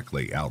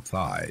directly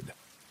outside.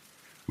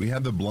 We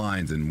had the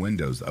blinds and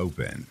windows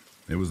open.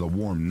 It was a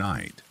warm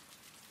night,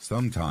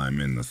 sometime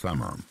in the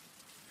summer.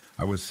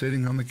 I was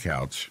sitting on the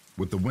couch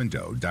with the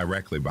window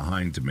directly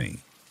behind me.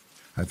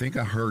 I think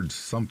I heard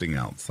something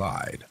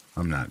outside.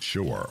 I'm not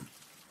sure.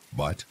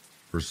 But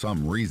for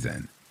some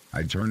reason,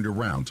 I turned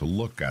around to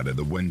look out of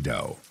the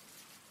window.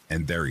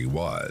 And there he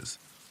was,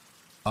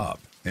 up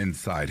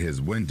inside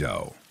his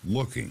window,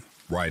 looking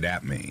right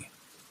at me.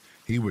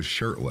 He was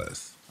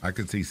shirtless. I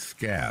could see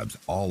scabs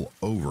all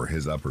over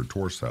his upper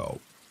torso.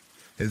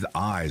 His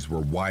eyes were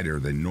wider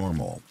than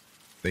normal.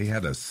 They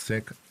had a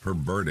sick,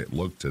 perverted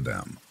look to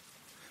them.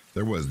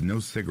 There was no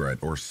cigarette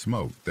or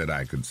smoke that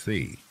I could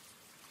see.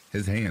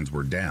 His hands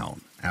were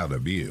down, out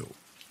of view.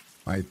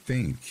 I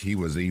think he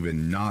was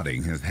even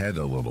nodding his head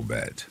a little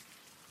bit.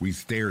 We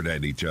stared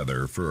at each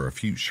other for a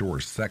few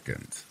short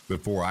seconds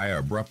before I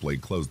abruptly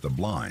closed the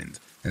blinds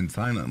and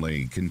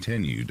silently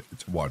continued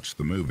to watch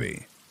the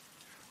movie.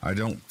 I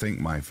don't think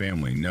my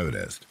family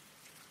noticed.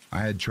 I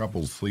had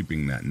trouble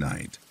sleeping that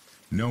night,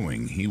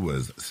 knowing he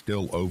was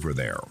still over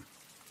there.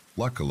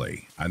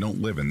 Luckily, I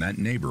don't live in that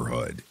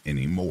neighborhood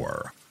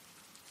anymore.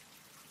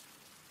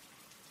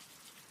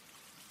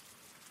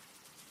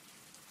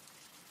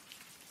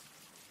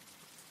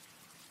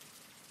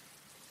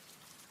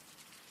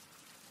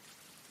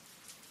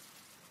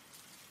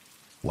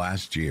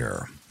 Last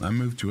year, I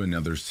moved to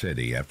another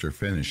city after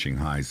finishing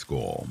high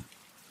school.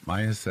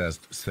 I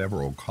assessed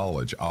several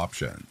college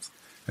options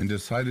and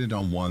decided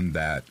on one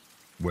that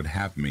would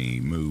have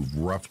me move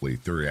roughly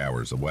 3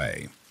 hours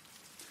away.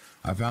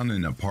 I found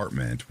an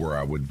apartment where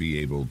I would be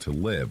able to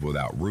live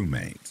without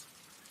roommates,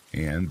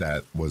 and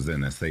that was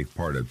in a safe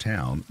part of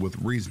town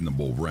with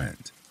reasonable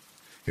rent.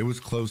 It was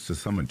close to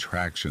some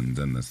attractions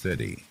in the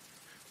city,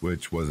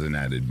 which was an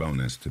added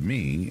bonus to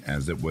me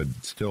as it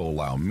would still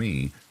allow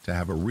me to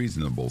have a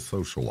reasonable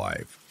social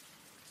life.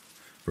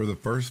 For the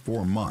first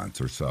 4 months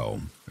or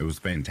so, it was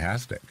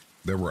fantastic.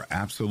 There were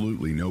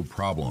absolutely no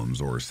problems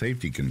or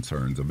safety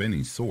concerns of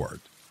any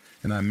sort,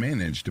 and I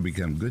managed to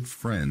become good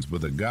friends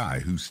with a guy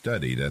who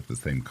studied at the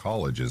same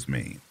college as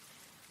me.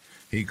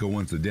 He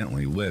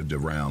coincidentally lived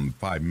around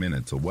 5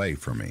 minutes away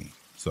from me,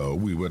 so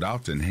we would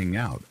often hang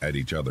out at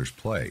each other's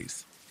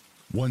place.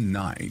 One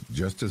night,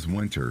 just as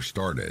winter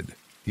started,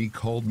 he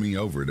called me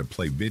over to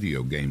play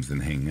video games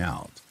and hang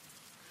out.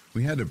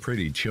 We had a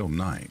pretty chill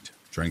night,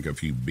 drank a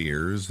few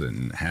beers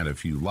and had a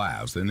few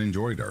laughs and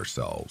enjoyed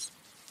ourselves.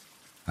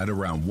 At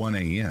around 1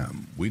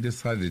 a.m., we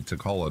decided to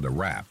call it a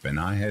wrap and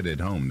I headed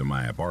home to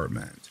my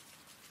apartment.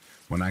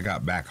 When I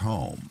got back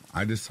home,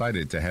 I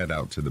decided to head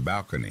out to the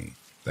balcony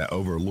that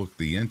overlooked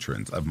the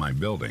entrance of my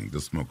building to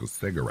smoke a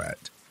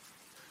cigarette.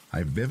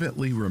 I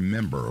vividly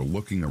remember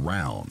looking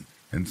around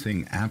and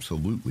seeing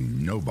absolutely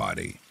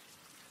nobody.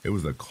 It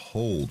was a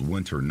cold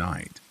winter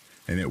night,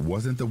 and it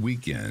wasn't the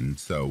weekend,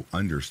 so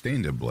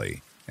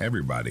understandably,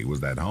 everybody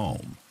was at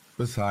home,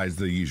 besides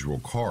the usual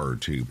car or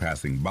two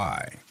passing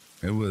by.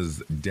 It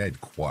was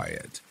dead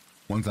quiet.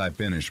 Once I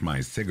finished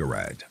my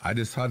cigarette, I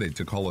decided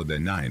to call it a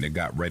night and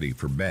got ready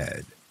for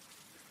bed.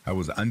 I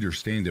was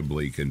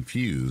understandably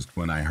confused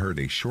when I heard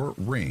a short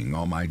ring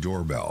on my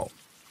doorbell.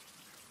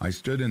 I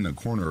stood in the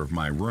corner of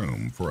my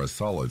room for a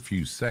solid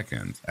few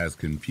seconds as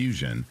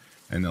confusion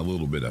and a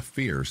little bit of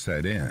fear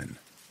set in.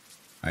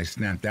 I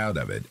snapped out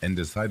of it and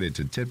decided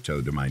to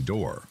tiptoe to my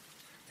door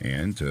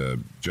and to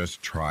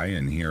just try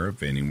and hear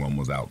if anyone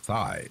was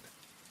outside.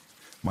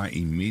 My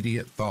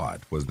immediate thought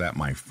was that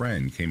my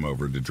friend came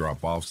over to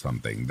drop off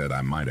something that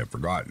I might have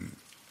forgotten,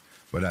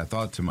 but I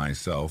thought to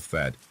myself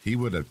that he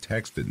would have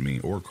texted me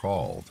or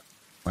called.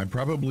 I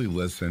probably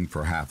listened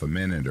for half a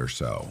minute or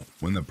so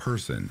when the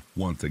person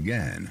once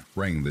again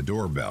rang the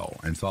doorbell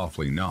and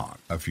softly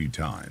knocked a few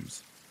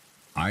times.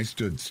 I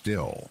stood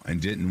still and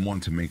didn't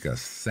want to make a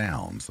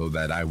sound so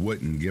that I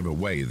wouldn't give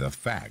away the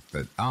fact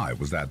that I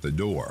was at the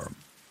door.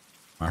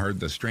 I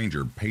heard the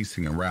stranger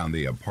pacing around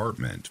the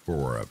apartment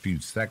for a few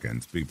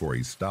seconds before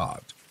he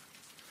stopped.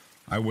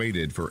 I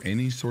waited for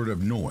any sort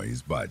of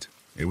noise, but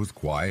it was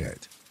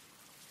quiet.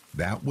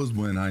 That was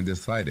when I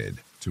decided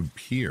to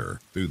peer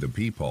through the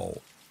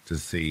peephole to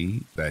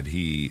see that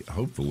he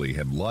hopefully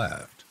had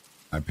left.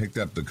 I picked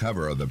up the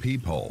cover of the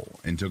peephole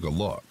and took a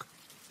look.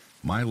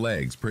 My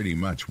legs pretty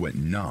much went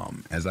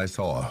numb as I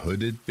saw a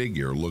hooded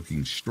figure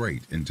looking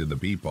straight into the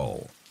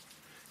peephole.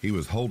 He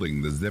was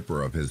holding the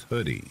zipper of his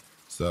hoodie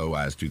so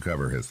as to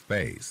cover his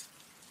face.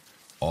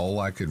 All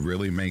I could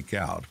really make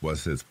out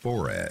was his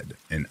forehead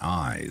and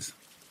eyes.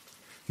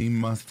 He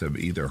must have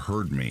either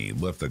heard me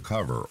lift the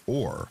cover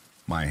or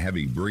my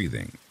heavy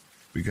breathing,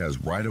 because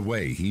right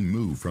away he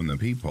moved from the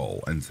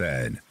peephole and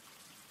said,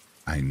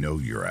 "I know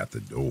you're at the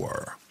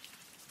door."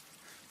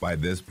 By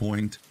this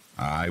point,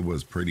 I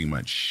was pretty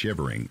much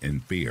shivering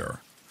in fear,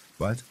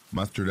 but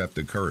mustered up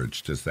the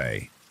courage to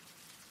say,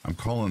 "I'm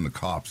calling the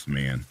cops,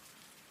 man."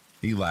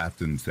 He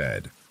laughed and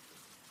said,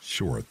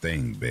 "Sure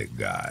thing, big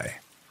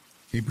guy."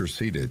 He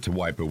proceeded to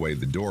wipe away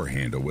the door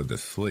handle with a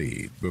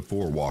sleeve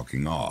before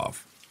walking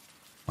off.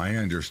 I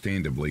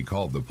understandably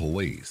called the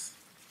police.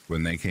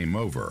 When they came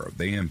over,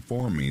 they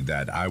informed me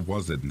that I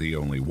wasn't the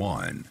only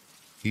one.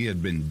 He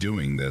had been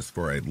doing this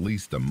for at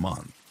least a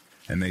month,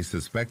 and they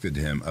suspected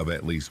him of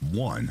at least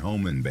one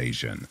home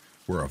invasion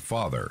where a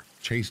father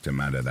chased him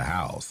out of the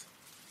house.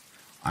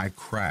 I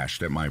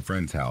crashed at my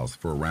friend's house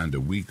for around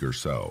a week or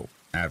so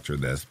after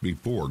this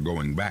before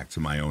going back to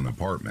my own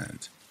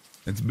apartment.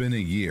 It's been a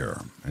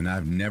year, and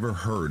I've never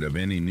heard of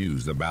any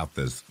news about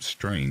this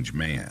strange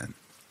man.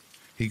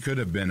 He could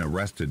have been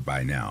arrested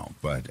by now,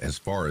 but as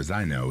far as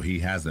I know, he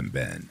hasn't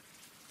been.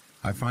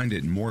 I find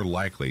it more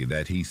likely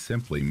that he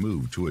simply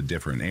moved to a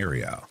different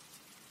area.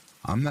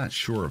 I'm not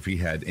sure if he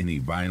had any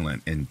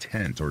violent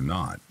intent or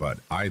not, but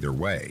either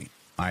way,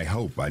 I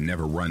hope I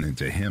never run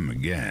into him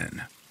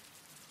again.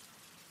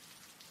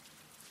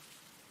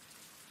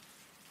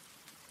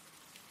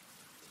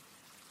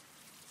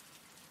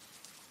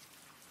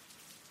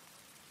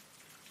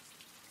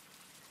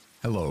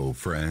 Hello,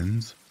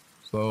 friends.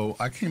 So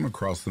I came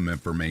across some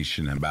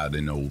information about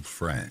an old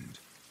friend,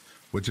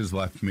 which has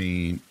left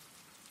me,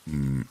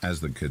 as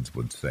the kids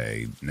would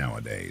say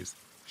nowadays,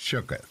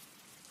 shooketh.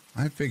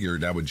 I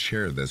figured I would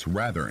share this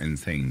rather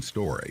insane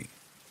story.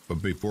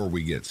 But before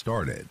we get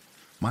started,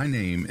 my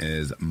name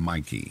is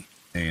Mikey,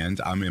 and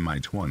I'm in my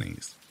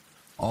 20s.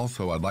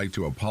 Also, I'd like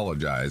to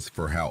apologize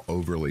for how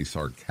overly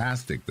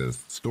sarcastic this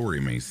story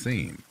may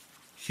seem.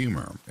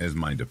 Humor is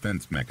my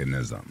defense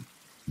mechanism.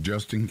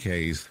 Just in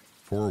case,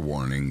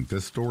 forewarning,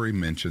 this story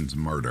mentions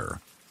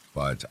murder,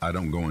 but I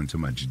don't go into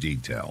much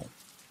detail.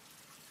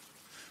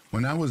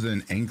 When I was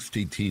an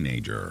angsty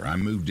teenager, I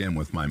moved in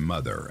with my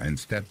mother and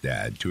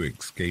stepdad to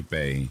escape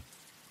a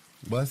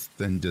less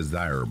than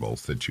desirable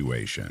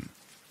situation.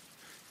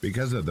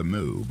 Because of the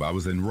move, I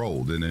was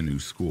enrolled in a new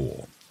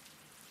school.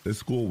 This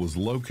school was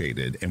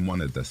located in one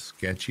of the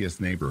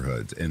sketchiest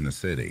neighborhoods in the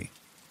city.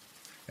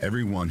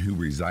 Everyone who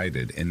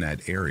resided in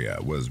that area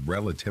was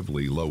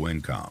relatively low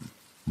income,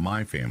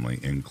 my family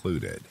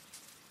included.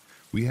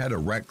 We had a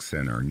rec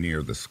center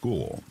near the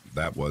school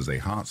that was a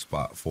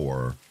hotspot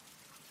for,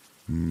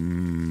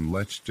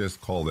 let's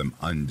just call them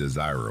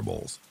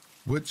undesirables,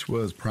 which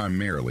was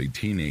primarily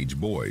teenage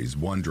boys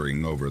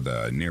wandering over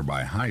the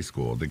nearby high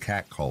school to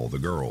catcall the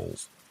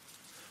girls.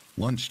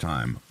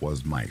 Lunchtime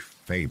was my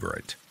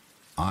favorite.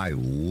 I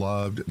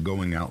loved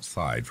going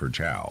outside for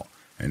chow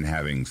and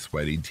having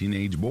sweaty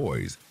teenage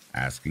boys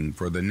asking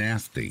for the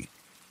nasty.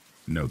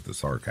 Note the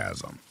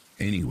sarcasm.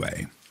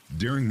 Anyway,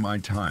 during my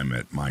time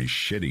at my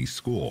shitty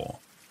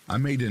school, I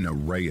made an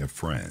array of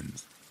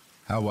friends.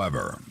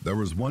 However, there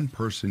was one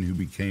person who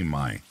became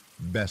my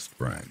best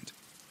friend.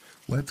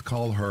 Let's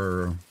call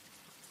her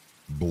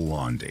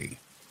Blondie.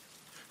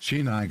 She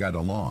and I got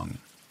along.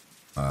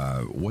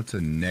 What's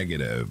a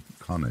negative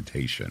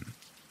connotation?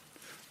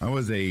 I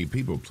was a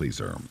people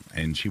pleaser,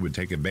 and she would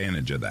take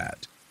advantage of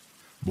that.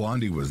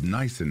 Blondie was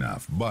nice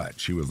enough, but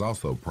she was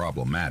also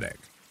problematic.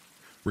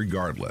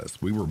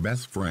 Regardless, we were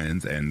best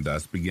friends and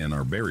thus began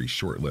our very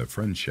short-lived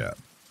friendship.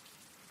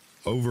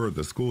 Over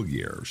the school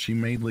year, she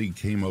mainly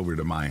came over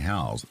to my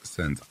house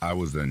since I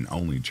was an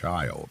only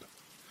child.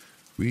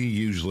 We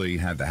usually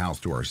had the house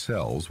to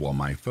ourselves while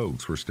my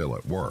folks were still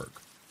at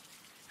work.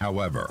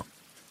 However,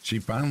 she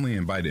finally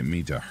invited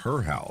me to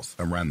her house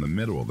around the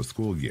middle of the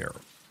school year.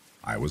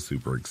 I was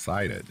super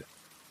excited.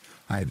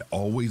 I had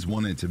always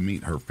wanted to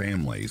meet her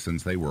family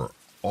since they were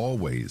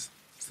always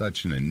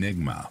such an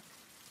enigma.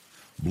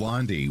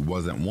 Blondie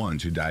wasn't one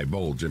to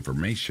divulge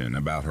information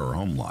about her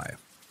home life.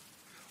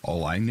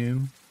 All I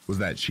knew was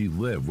that she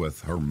lived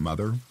with her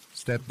mother,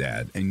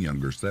 stepdad, and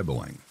younger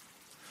sibling.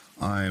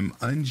 I'm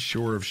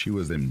unsure if she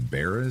was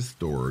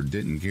embarrassed or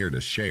didn't care to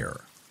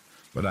share,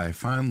 but I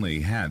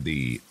finally had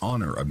the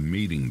honor of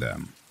meeting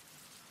them.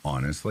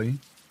 Honestly,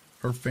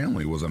 her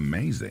family was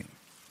amazing.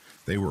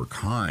 They were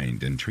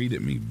kind and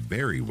treated me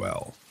very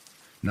well.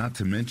 Not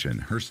to mention,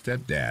 her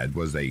stepdad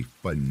was a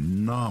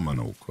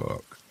phenomenal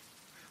cook.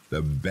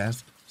 The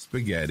best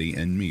spaghetti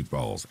and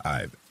meatballs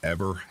I've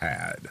ever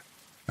had.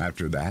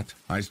 After that,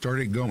 I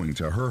started going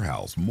to her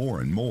house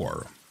more and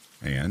more.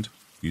 And,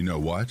 you know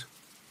what?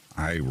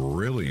 I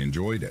really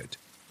enjoyed it.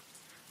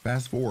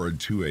 Fast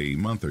forward to a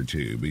month or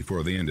two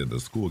before the end of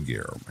the school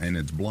year, and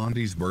it's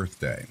Blondie's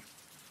birthday.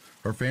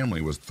 Her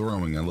family was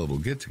throwing a little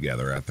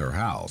get-together at their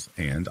house,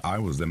 and I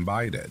was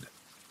invited.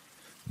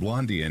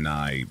 Blondie and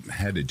I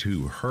headed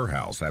to her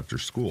house after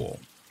school,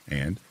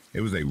 and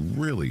it was a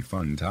really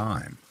fun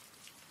time.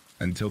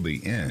 Until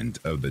the end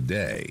of the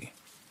day.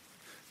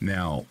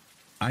 Now,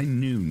 I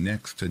knew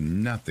next to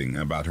nothing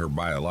about her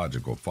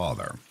biological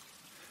father.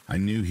 I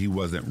knew he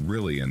wasn't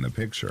really in the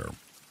picture.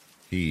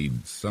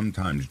 He'd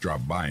sometimes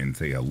drop by and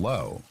say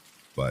hello,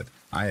 but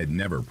I had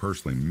never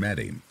personally met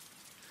him.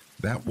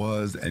 That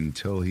was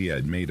until he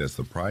had made a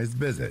surprise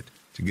visit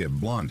to to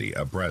give Blondie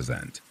a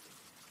present.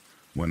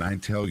 When I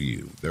tell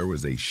you there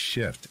was a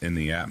shift in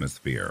the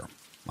atmosphere,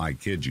 I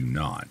kid you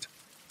not.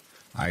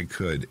 I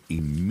could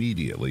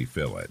immediately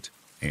feel it,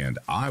 and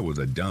I was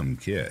a dumb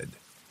kid.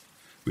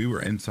 We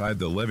were inside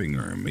the living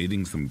room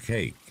eating some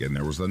cake, and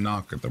there was a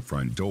knock at the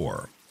front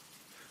door.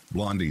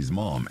 Blondie's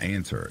mom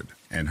answered,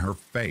 and her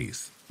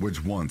face,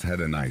 which once had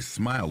a nice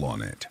smile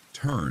on it,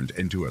 turned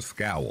into a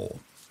scowl.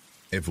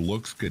 If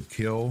looks could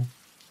kill,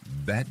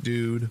 that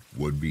dude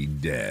would be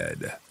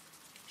dead.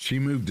 She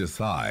moved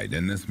aside,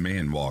 and this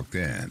man walked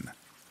in.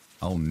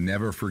 I'll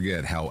never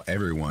forget how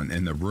everyone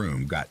in the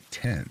room got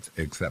tense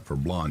except for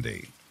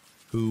Blondie,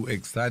 who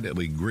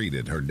excitedly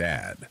greeted her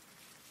dad.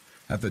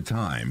 At the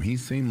time, he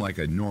seemed like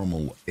a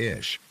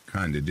normal-ish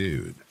kind of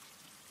dude.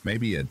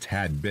 Maybe a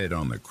tad bit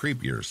on the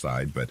creepier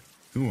side, but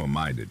who am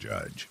I to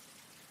judge?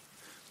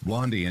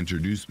 Blondie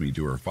introduced me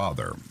to her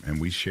father,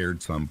 and we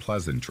shared some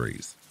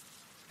pleasantries.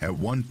 At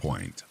one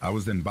point, I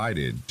was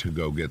invited to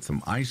go get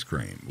some ice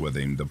cream with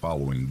him the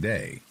following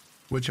day,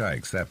 which I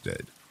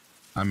accepted.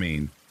 I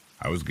mean,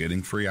 I was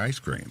getting free ice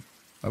cream.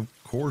 Of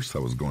course I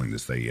was going to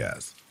say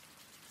yes.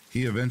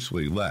 He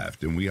eventually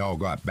left, and we all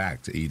got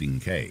back to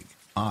eating cake.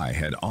 I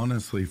had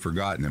honestly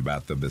forgotten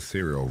about the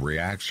visceral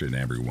reaction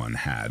everyone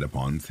had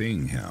upon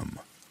seeing him.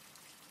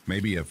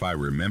 Maybe if I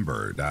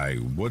remembered, I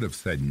would have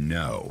said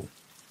no.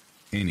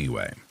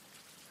 Anyway,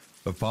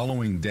 the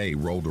following day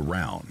rolled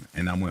around,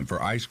 and I went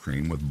for ice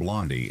cream with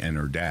Blondie and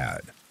her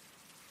dad.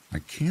 I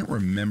can't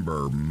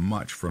remember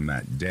much from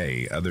that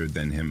day other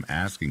than him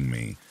asking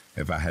me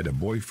if I had a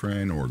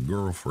boyfriend or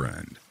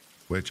girlfriend,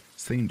 which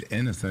seemed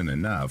innocent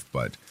enough,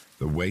 but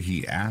the way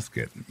he asked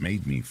it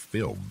made me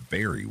feel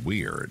very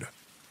weird.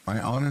 I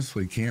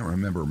honestly can't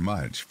remember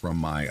much from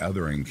my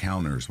other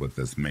encounters with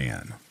this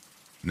man.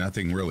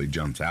 Nothing really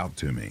jumps out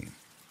to me.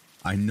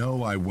 I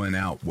know I went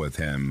out with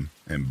him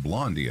and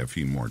Blondie a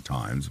few more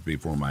times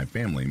before my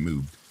family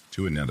moved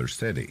to another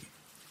city.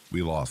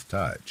 We lost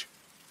touch.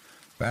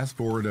 Fast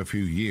forward a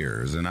few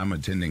years and I'm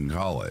attending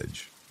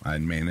college.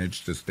 I'd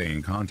managed to stay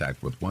in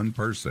contact with one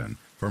person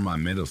from my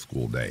middle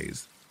school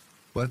days.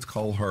 Let's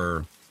call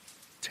her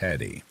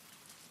Teddy.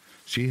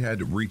 She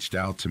had reached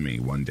out to me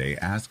one day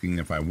asking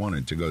if I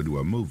wanted to go to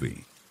a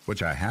movie,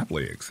 which I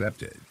happily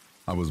accepted.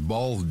 I was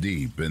balls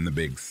deep in the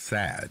big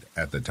SAD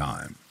at the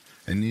time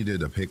and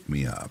needed a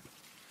pick-me-up.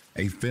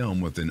 A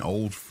film with an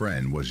old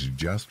friend was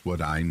just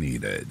what I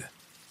needed.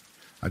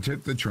 I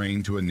took the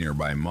train to a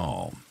nearby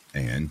mall,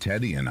 and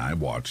Teddy and I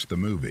watched the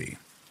movie.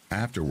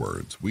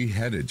 Afterwards, we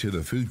headed to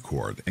the food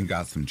court and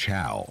got some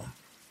chow.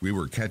 We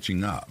were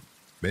catching up.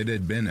 It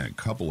had been a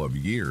couple of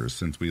years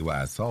since we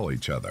last saw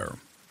each other,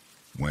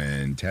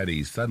 when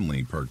Teddy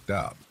suddenly perked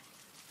up.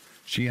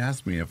 She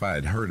asked me if I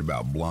had heard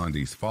about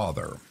Blondie's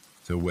father,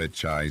 to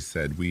which I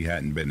said we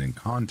hadn't been in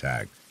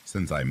contact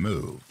since I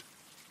moved.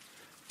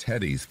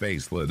 Teddy's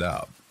face lit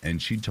up,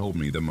 and she told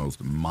me the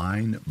most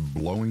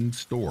mind-blowing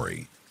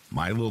story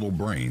my little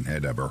brain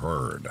had ever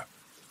heard.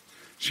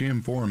 She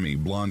informed me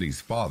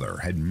Blondie's father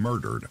had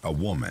murdered a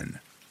woman.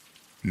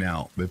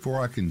 Now,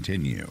 before I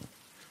continue,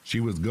 she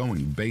was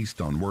going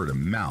based on word of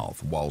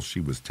mouth while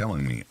she was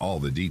telling me all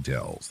the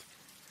details.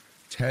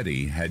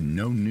 Teddy had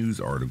no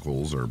news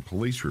articles or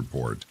police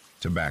report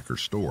to back her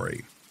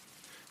story.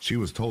 She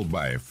was told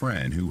by a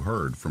friend who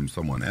heard from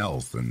someone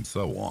else and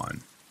so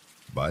on.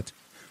 But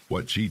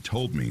what she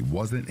told me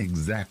wasn't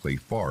exactly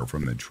far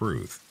from the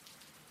truth.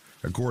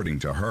 According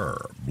to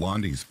her,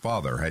 Blondie's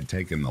father had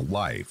taken the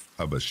life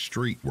of a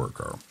street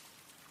worker.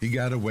 He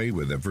got away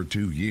with it for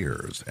 2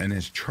 years, and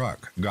his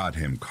truck got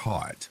him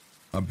caught.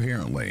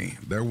 Apparently,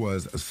 there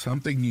was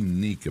something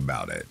unique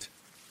about it.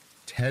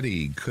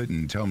 Teddy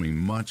couldn't tell me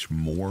much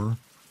more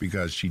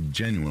because she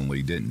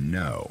genuinely didn't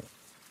know.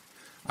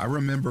 I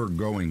remember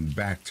going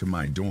back to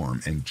my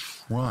dorm and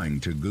trying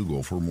to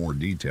Google for more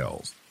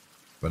details,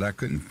 but I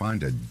couldn't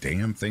find a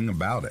damn thing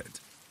about it.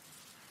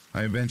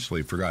 I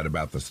eventually forgot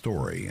about the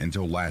story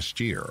until last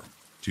year,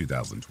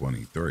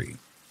 2023.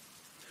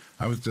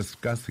 I was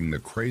discussing the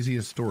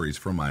craziest stories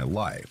from my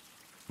life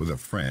with a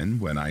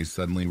friend when I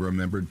suddenly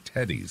remembered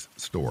Teddy's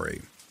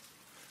story.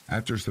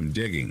 After some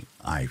digging,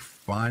 I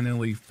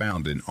finally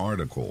found an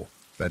article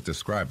that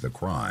described the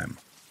crime.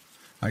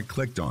 I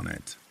clicked on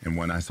it, and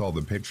when I saw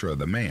the picture of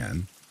the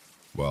man,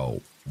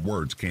 well,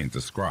 words can't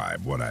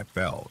describe what I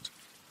felt.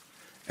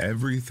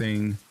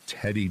 Everything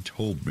Teddy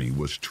told me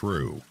was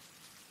true,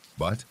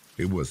 but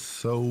it was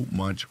so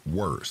much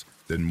worse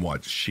than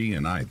what she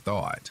and I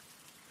thought.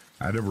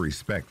 Out of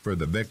respect for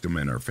the victim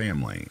and her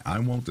family, I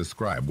won't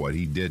describe what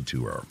he did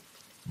to her,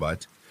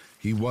 but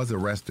he was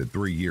arrested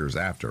 3 years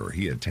after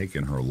he had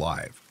taken her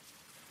life.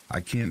 I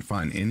can't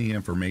find any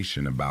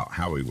information about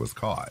how he was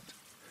caught,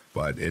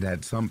 but it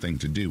had something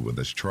to do with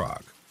his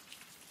truck.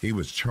 He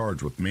was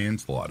charged with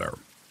manslaughter.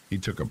 He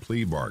took a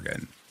plea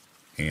bargain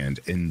and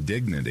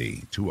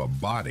indignity to a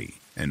body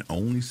and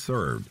only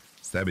served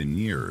 7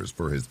 years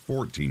for his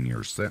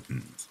 14-year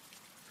sentence.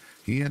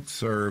 He had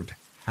served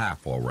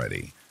half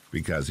already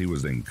because he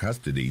was in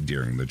custody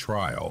during the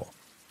trial.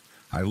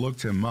 I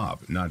looked him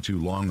up not too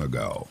long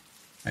ago,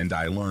 and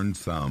I learned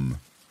some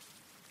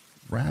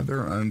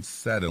rather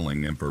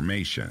unsettling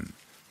information,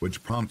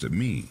 which prompted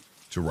me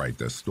to write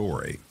this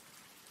story.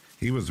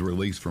 He was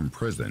released from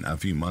prison a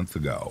few months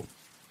ago.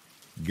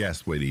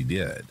 Guess what he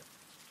did?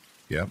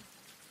 Yep,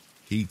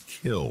 he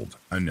killed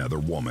another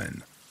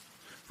woman.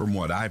 From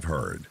what I've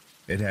heard,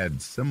 it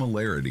had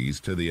similarities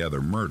to the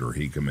other murder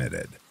he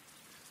committed.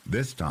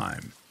 This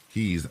time,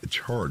 he's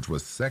charged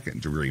with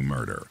second-degree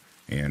murder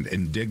and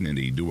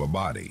indignity to a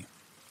body.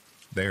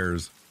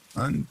 There's,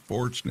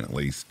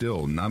 unfortunately,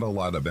 still not a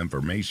lot of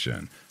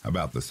information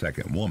about the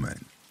second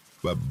woman,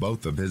 but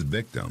both of his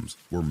victims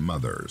were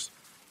mothers.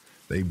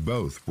 They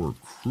both were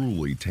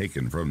cruelly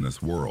taken from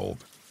this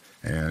world,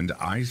 and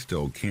I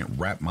still can't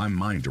wrap my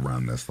mind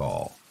around this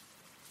all.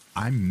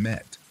 I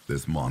met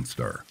this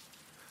monster.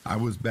 I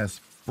was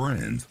best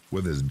friends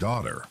with his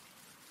daughter.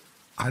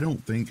 I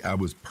don't think I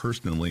was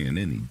personally in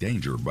any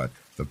danger, but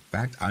the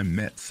fact I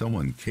met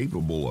someone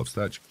capable of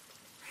such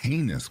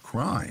heinous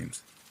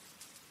crimes,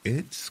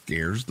 it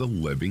scares the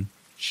living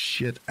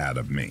shit out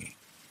of me.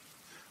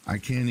 I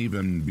can't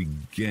even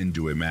begin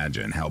to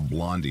imagine how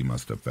Blondie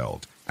must have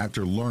felt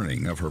after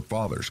learning of her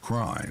father's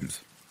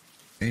crimes.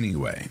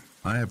 Anyway,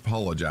 I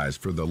apologize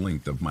for the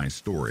length of my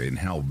story and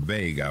how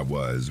vague I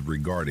was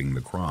regarding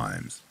the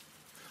crimes.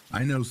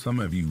 I know some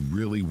of you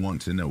really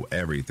want to know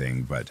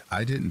everything, but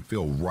I didn't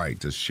feel right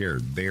to share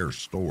their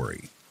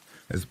story,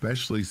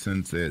 especially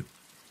since it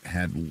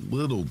had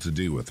little to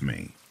do with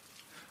me.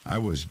 I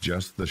was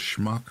just the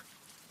schmuck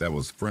that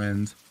was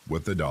friends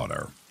with the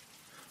daughter.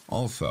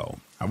 Also,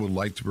 I would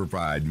like to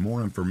provide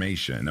more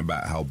information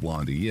about how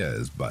Blondie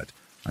is, but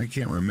I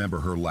can't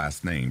remember her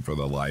last name for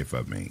the life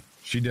of me.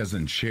 She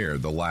doesn't share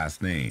the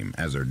last name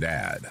as her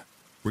dad.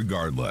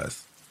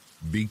 Regardless,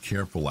 be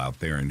careful out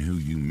there in who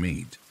you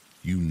meet.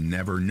 You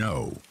never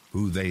know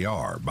who they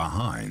are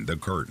behind the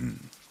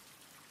curtain.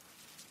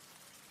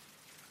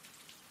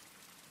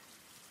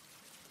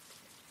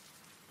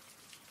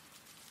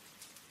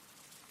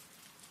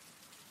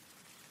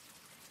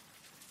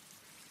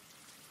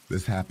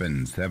 This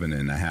happened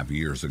 7.5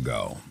 years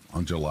ago,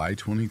 on July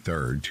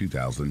 23,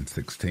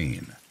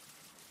 2016.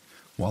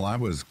 While I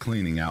was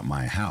cleaning out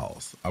my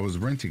house, I was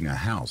renting a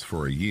house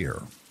for a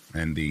year,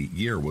 and the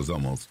year was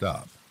almost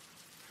up.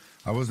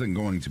 I wasn't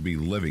going to be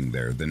living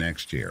there the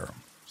next year,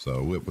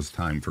 so it was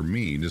time for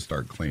me to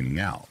start cleaning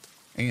out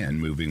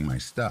and moving my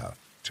stuff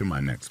to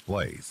my next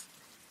place.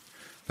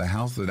 The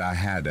house that I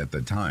had at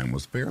the time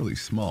was fairly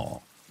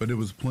small, but it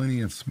was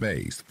plenty of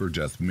space for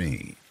just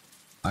me.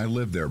 I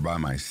lived there by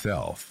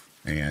myself,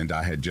 and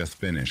I had just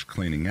finished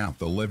cleaning out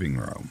the living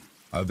room,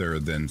 other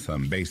than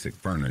some basic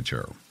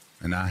furniture,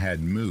 and I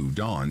had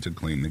moved on to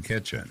clean the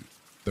kitchen.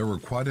 There were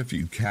quite a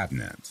few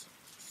cabinets,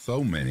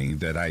 so many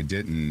that I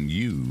didn't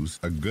use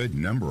a good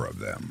number of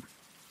them.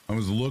 I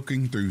was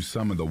looking through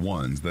some of the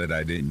ones that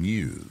I didn't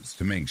use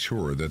to make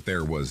sure that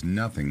there was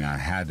nothing I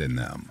had in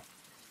them.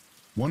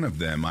 One of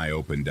them I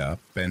opened up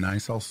and I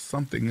saw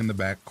something in the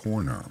back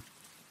corner.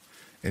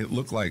 It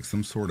looked like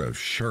some sort of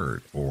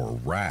shirt or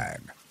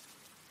rag.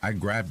 I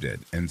grabbed it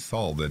and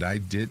saw that I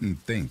didn't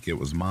think it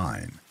was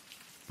mine,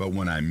 but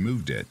when I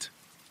moved it,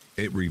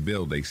 it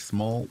revealed a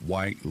small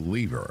white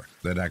lever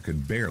that I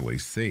could barely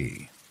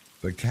see.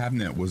 The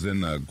cabinet was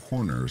in the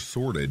corner,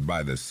 sorted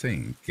by the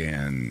sink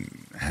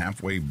and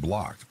halfway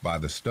blocked by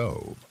the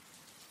stove.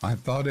 I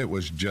thought it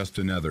was just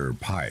another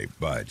pipe,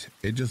 but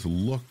it just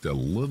looked a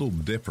little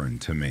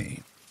different to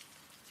me.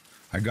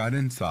 I got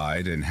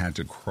inside and had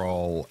to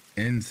crawl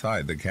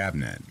inside the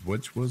cabinet,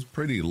 which was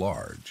pretty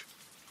large.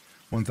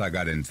 Once I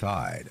got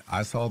inside,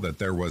 I saw that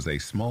there was a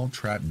small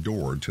trap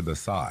door to the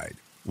side,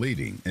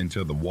 leading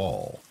into the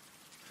wall.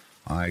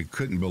 I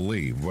couldn't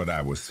believe what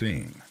I was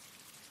seeing.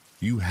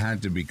 You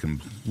had to be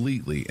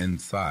completely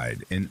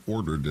inside in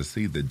order to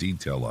see the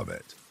detail of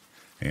it,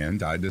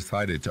 and I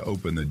decided to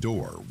open the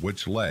door,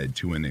 which led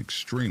to an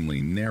extremely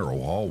narrow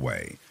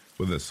hallway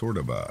with a sort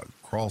of a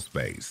crawl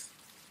space.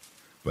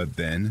 But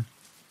then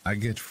I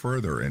get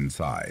further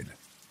inside.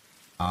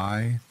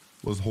 I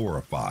was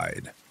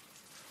horrified.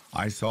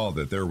 I saw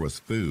that there was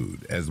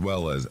food as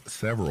well as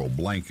several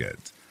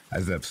blankets,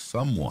 as if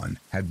someone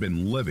had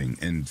been living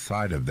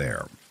inside of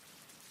there.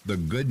 The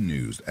good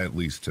news, at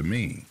least to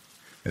me,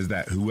 is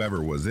that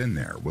whoever was in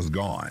there was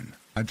gone.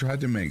 I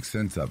tried to make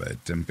sense of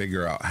it and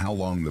figure out how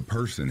long the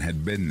person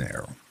had been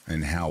there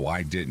and how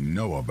I didn't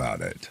know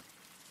about it.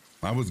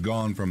 I was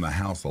gone from the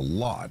house a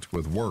lot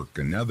with work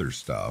and other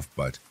stuff,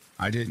 but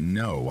I didn't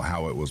know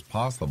how it was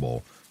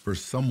possible for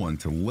someone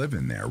to live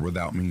in there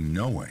without me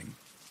knowing.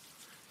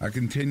 I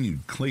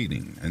continued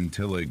cleaning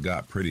until it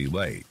got pretty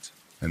late,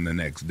 and the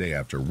next day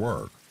after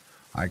work,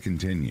 I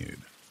continued.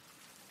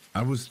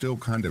 I was still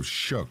kind of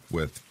shook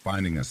with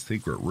finding a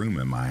secret room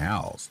in my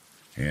house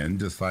and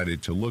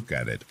decided to look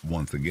at it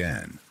once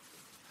again.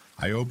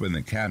 I opened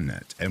the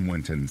cabinet and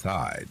went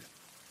inside.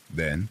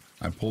 Then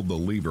I pulled the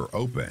lever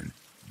open,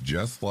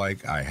 just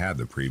like I had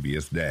the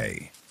previous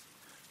day.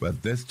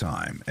 But this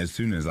time, as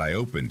soon as I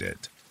opened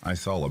it, I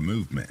saw a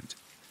movement,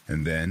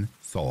 and then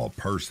saw a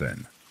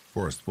person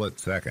for a split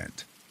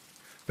second.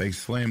 They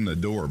slammed the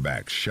door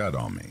back shut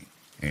on me,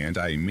 and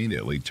I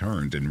immediately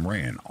turned and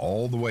ran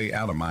all the way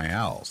out of my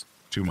house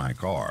to my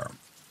car,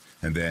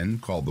 and then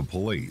called the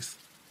police.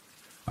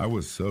 I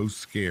was so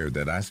scared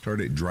that I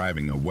started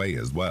driving away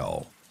as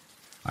well.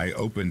 I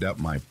opened up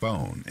my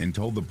phone and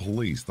told the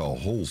police the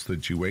whole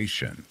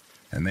situation,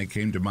 and they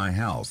came to my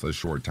house a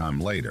short time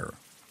later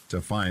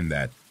to find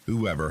that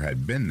whoever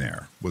had been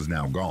there was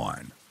now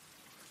gone.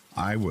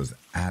 I was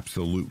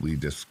absolutely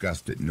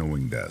disgusted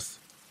knowing this.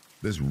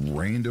 This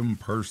random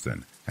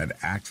person had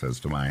access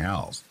to my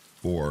house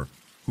for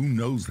who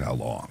knows how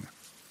long.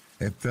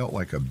 It felt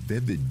like a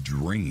vivid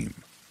dream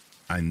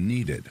I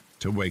needed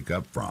to wake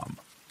up from.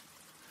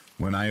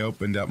 When I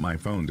opened up my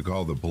phone to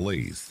call the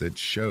police, it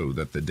showed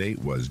that the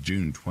date was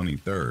June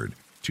 23rd,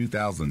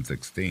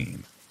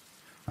 2016.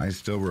 I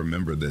still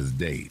remember this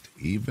date,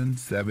 even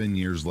 7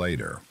 years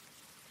later.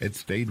 It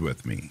stayed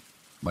with me,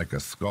 like a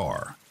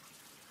scar.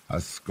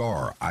 A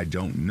scar I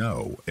don't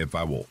know if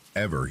I will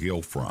ever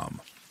heal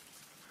from.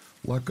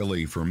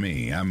 Luckily for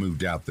me, I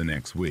moved out the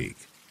next week.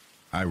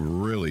 I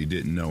really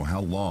didn't know how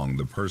long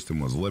the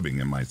person was living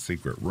in my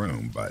secret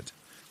room, but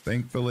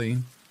thankfully,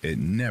 it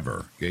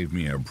never gave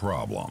me a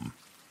problem.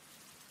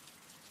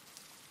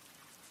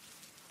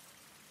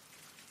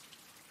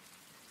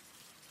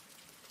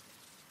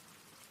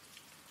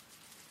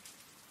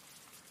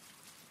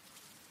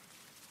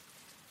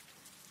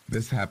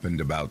 This happened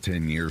about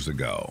 10 years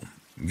ago,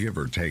 give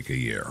or take a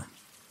year.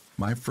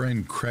 My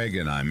friend Craig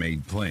and I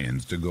made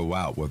plans to go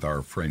out with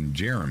our friend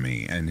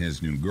Jeremy and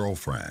his new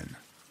girlfriend.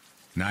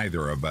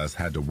 Neither of us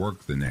had to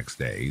work the next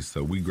day,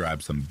 so we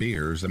grabbed some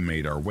beers and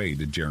made our way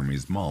to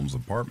Jeremy's mom's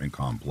apartment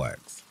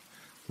complex,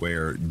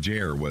 where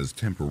Jer was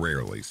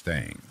temporarily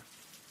staying.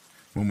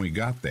 When we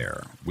got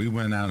there, we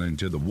went out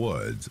into the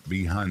woods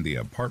behind the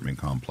apartment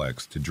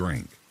complex to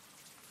drink.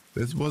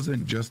 This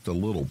wasn't just a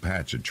little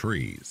patch of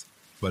trees,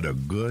 but a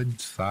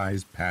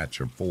good-sized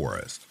patch of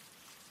forest.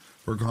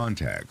 For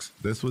context,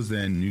 this was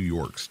in New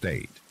York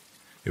State.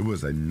 It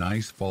was a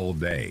nice fall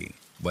day,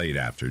 late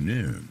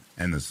afternoon,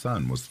 and the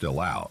sun was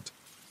still out.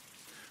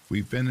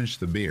 We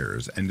finished the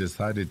beers and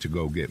decided to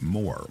go get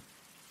more.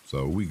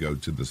 So we go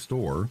to the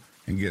store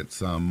and get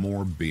some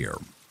more beer,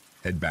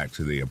 head back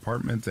to the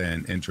apartments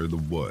and enter the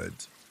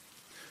woods.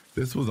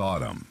 This was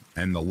autumn,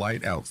 and the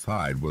light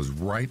outside was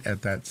right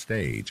at that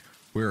stage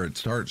where it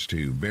starts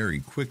to very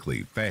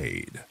quickly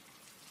fade.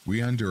 We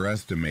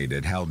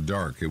underestimated how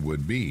dark it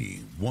would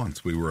be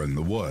once we were in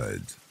the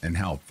woods and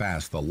how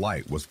fast the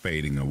light was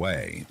fading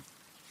away.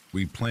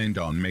 We planned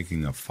on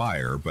making a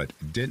fire, but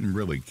didn't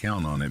really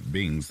count on it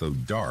being so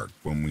dark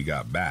when we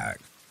got back.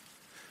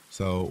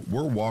 So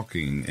we're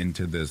walking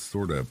into this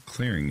sort of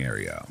clearing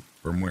area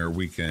from where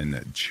we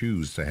can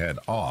choose to head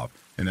off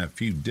in a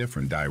few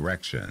different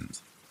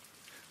directions.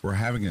 We're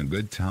having a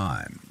good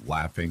time,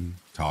 laughing,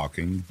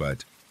 talking,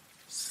 but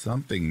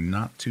something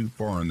not too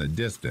far in the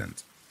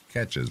distance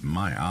catches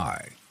my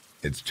eye.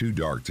 It's too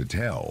dark to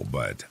tell,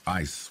 but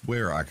I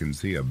swear I can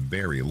see a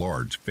very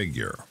large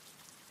figure.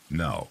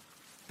 No,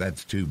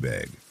 that's too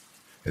big.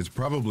 It's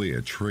probably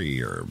a tree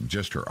or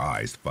just her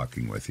eyes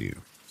fucking with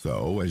you.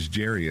 So, as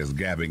Jerry is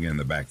gabbing in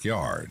the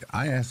backyard,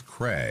 I ask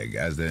Craig,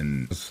 as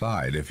in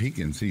aside, if he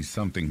can see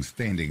something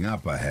standing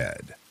up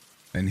ahead.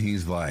 And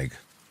he's like,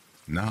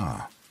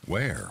 nah,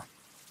 where?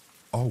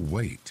 Oh,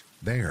 wait,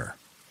 there.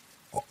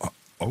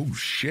 Oh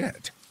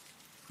shit.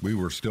 We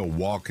were still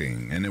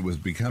walking, and it was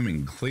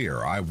becoming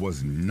clear I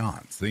was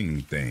not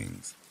seeing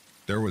things.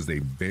 There was a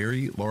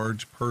very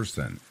large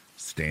person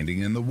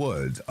standing in the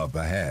woods up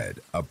ahead,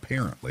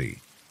 apparently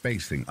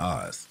facing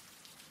us.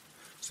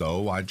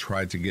 So I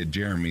tried to get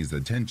Jeremy's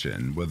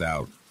attention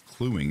without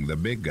cluing the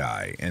big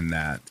guy in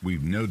that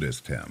we've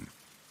noticed him,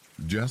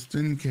 just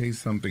in case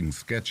something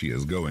sketchy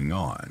is going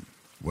on,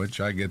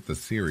 which I get the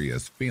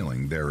serious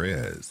feeling there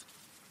is.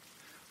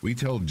 We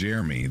told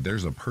Jeremy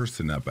there's a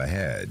person up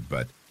ahead,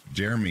 but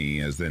Jeremy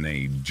is in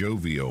a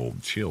jovial,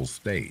 chill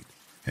state,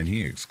 and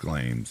he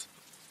exclaims,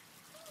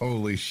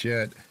 "Holy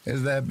shit,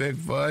 is that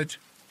Bigfoot?"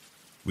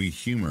 We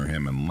humor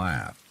him and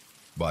laugh,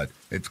 but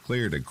it's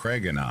clear to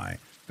Craig and I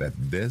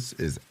that this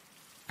is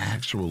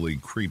actually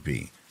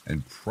creepy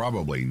and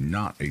probably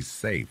not a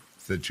safe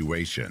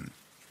situation.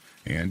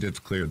 And it's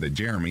clear that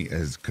Jeremy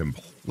is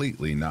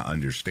completely not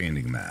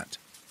understanding that.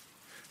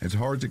 It's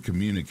hard to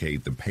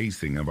communicate the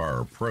pacing of our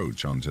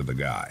approach onto the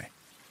guy.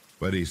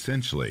 But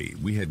essentially,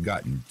 we had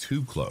gotten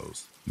too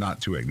close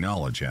not to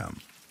acknowledge him,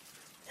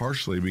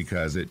 partially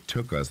because it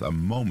took us a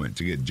moment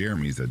to get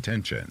Jeremy's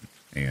attention,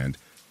 and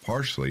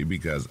partially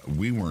because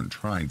we weren't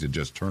trying to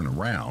just turn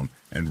around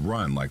and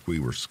run like we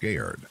were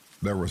scared.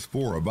 There was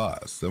 4 of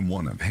us and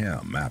 1 of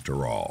him,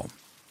 after all.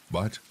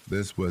 But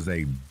this was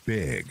a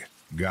big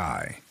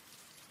guy.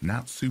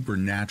 Not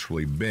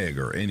supernaturally big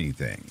or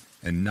anything,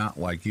 and not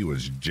like he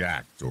was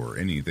jacked or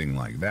anything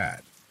like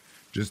that.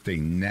 Just a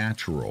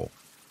natural,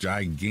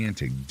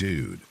 gigantic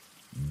dude,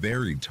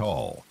 very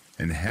tall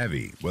and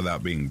heavy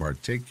without being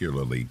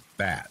particularly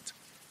fat.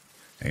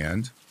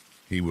 And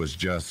he was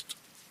just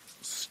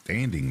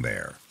standing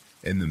there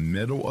in the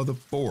middle of the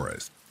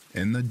forest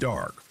in the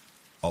dark,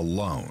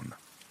 alone.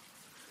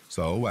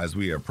 So as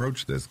we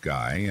approach this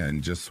guy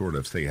and just sort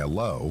of say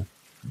hello,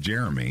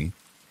 Jeremy,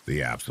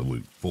 the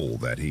absolute fool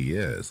that he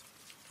is,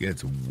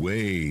 gets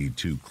way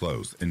too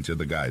close into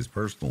the guy's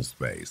personal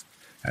space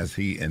as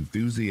he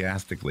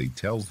enthusiastically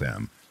tells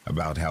him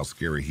about how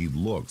scary he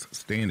looks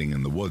standing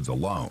in the woods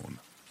alone.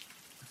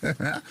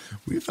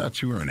 We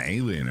thought you were an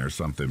alien or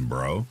something,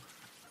 bro.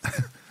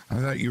 I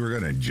thought you were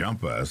going to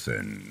jump us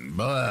and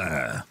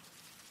blah.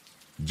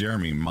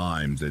 Jeremy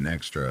mimes an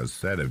extra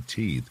set of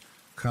teeth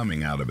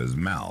coming out of his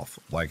mouth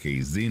like a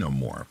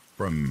xenomorph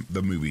from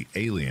the movie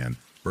Alien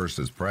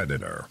vs.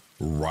 Predator,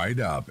 right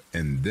up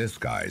in this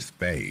guy's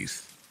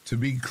face. To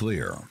be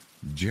clear,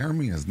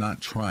 Jeremy is not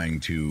trying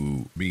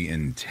to be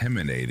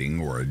intimidating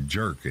or a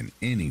jerk in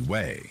any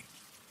way.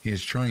 He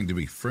is trying to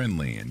be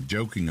friendly and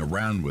joking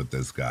around with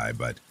this guy,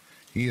 but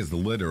he is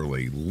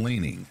literally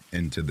leaning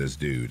into this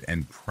dude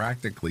and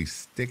practically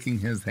sticking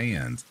his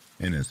hands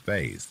in his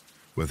face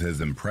with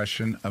his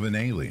impression of an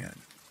alien.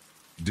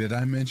 Did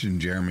I mention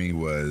Jeremy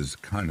was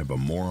kind of a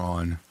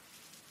moron?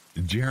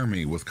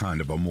 Jeremy was kind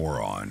of a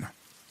moron.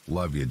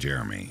 Love you,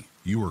 Jeremy.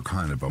 You were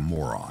kind of a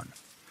moron.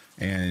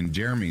 And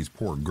Jeremy's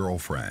poor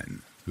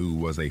girlfriend, who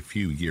was a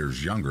few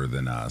years younger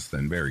than us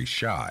and very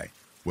shy,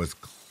 was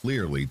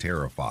clearly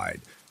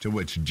terrified, to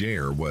which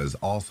Jer was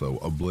also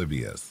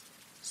oblivious.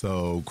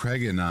 So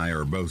Craig and I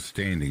are both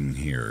standing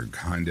here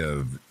kind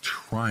of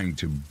trying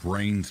to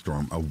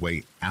brainstorm a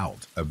way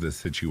out of this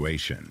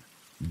situation.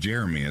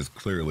 Jeremy is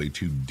clearly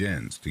too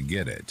dense to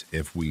get it.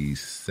 If we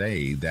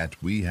say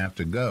that we have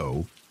to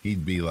go,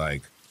 he'd be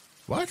like,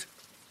 "What?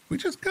 We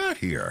just got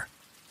here.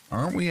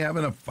 Aren't we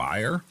having a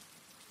fire?"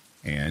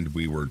 And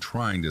we were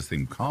trying to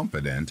seem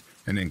confident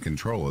and in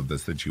control of the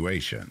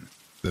situation.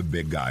 The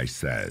big guy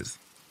says,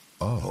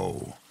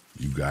 "Oh,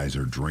 you guys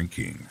are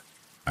drinking.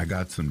 I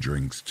got some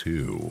drinks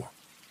too."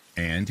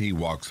 And he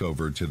walks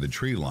over to the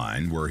tree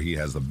line where he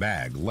has a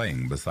bag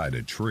laying beside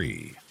a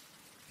tree.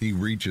 He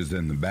reaches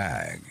in the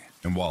bag,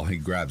 and while he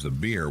grabs a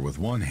beer with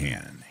one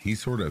hand, he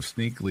sort of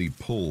sneakily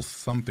pulls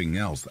something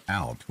else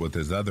out with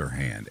his other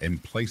hand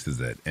and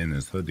places it in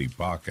his hoodie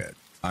pocket.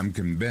 I'm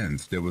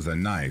convinced it was a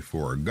knife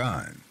or a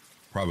gun.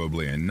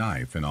 Probably a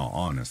knife, in all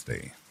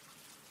honesty.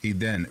 He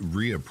then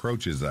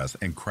reapproaches us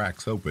and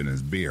cracks open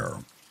his beer.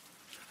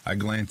 I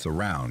glance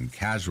around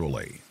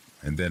casually,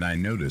 and then I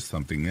notice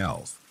something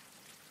else.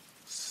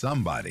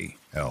 Somebody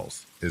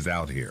else is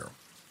out here.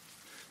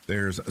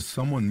 There's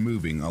someone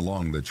moving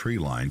along the tree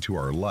line to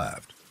our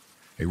left,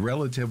 a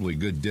relatively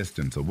good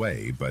distance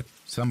away, but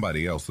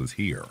somebody else is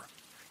here,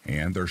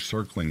 and they're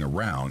circling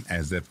around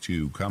as if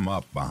to come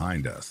up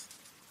behind us.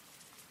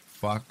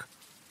 Fuck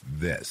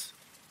this.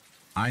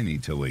 I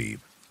need to leave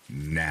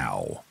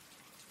now.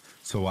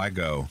 So I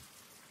go,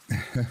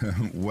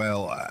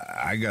 "Well,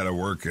 I gotta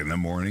work in the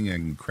morning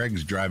and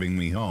Craig's driving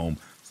me home,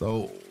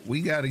 so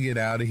we gotta get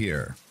out of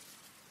here."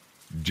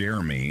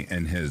 Jeremy,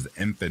 in his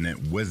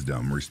infinite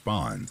wisdom,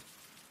 responds,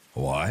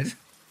 "What?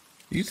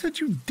 You said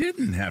you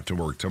didn't have to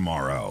work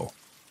tomorrow."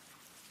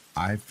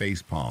 I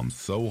facepalm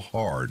so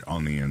hard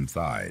on the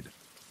inside.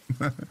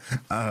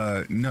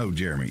 No,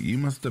 Jeremy, you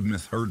must have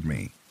misheard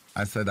me.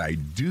 I said I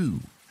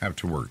do have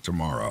to work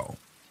tomorrow."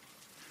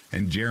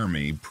 And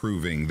Jeremy,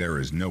 proving there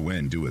is no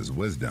end to his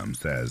wisdom,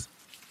 says,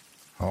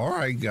 "All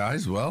right,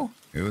 guys, well,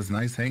 it was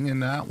nice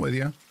hanging out with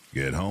you.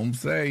 Get home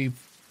safe."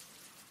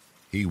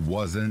 He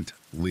wasn't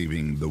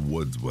leaving the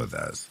woods with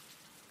us.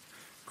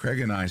 Craig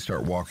and I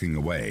start walking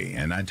away,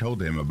 and I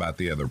told him about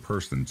the other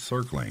person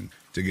circling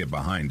to get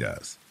behind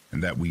us,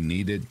 and that we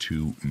needed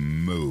to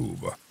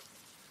move.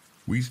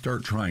 We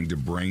start trying to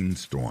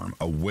brainstorm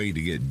a way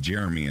to get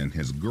Jeremy and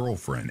his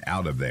girlfriend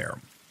out of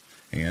there,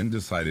 and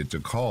decided to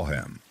call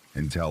him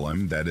and tell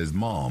him that his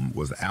mom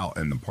was out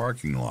in the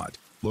parking lot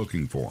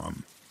looking for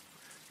him.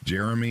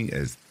 Jeremy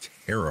is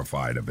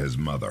terrified of his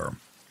mother.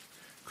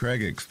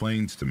 Craig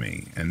explains to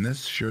me, and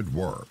this should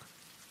work,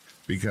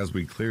 because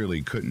we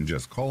clearly couldn't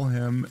just call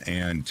him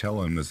and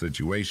tell him the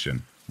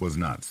situation was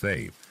not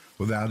safe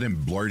without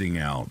him blurting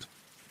out,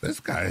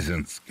 "This guy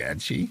isn't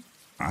sketchy.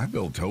 I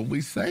feel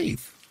totally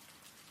safe."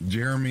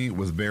 Jeremy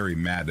was very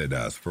mad at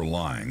us for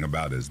lying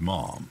about his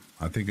mom.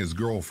 I think his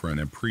girlfriend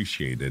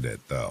appreciated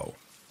it, though.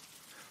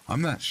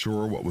 I'm not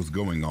sure what was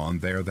going on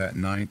there that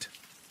night.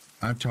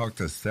 I've talked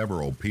to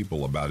several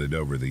people about it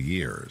over the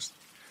years,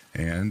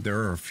 and there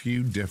are a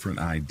few different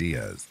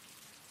ideas.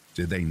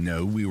 Did they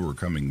know we were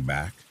coming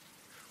back?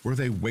 Were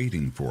they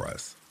waiting for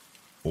us?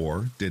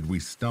 Or did we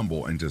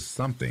stumble into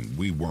something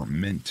we weren't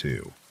meant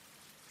to?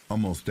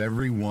 Almost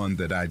everyone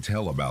that I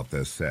tell about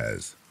this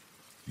says,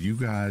 "You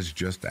guys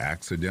just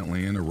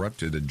accidentally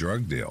interrupted a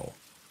drug deal."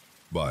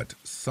 But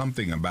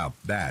something about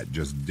that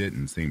just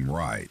didn't seem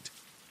right.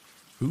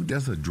 Who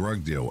does a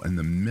drug deal in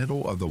the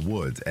middle of the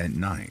woods at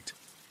night?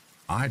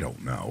 I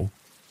don't know.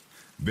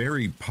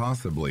 Very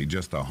possibly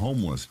just a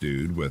homeless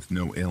dude with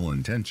no ill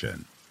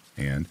intention,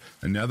 and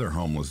another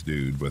homeless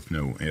dude with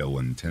no ill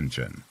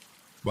intention.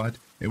 But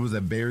it was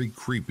a very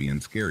creepy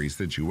and scary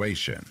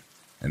situation,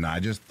 and I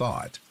just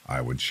thought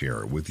I would share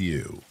it with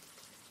you.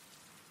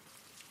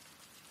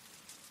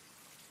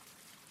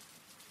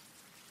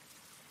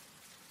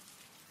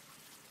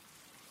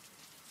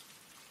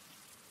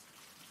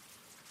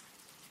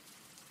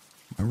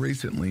 I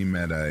recently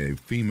met a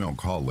female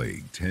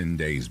colleague 10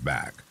 days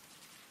back.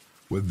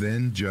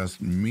 Within just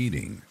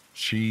meeting,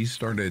 she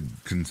started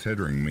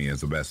considering me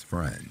as a best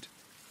friend.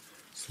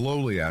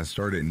 Slowly, I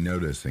started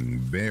noticing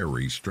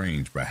very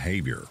strange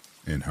behavior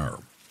in her.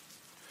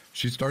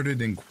 She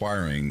started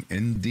inquiring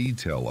in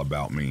detail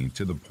about me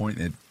to the point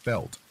it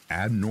felt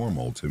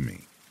abnormal to me.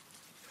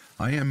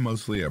 I am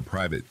mostly a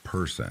private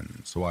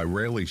person, so I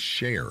rarely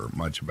share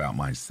much about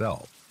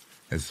myself,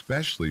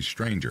 especially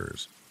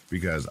strangers,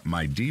 because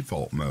my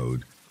default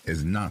mode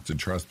is not to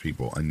trust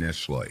people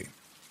initially.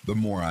 The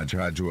more I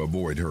try to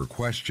avoid her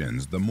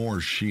questions, the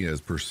more she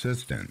is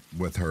persistent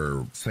with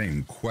her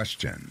same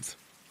questions.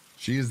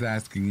 She is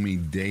asking me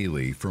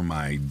daily for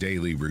my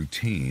daily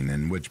routine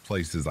and which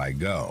places I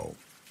go.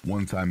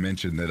 Once I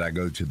mentioned that I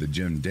go to the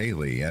gym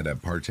daily at a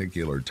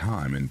particular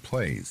time and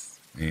place,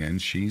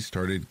 and she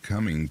started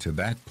coming to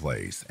that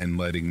place and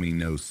letting me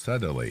know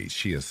subtly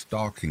she is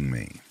stalking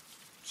me.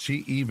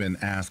 She even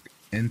asked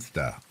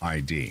Insta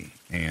ID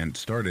and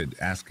started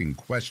asking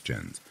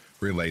questions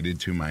related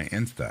to my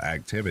Insta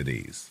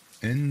activities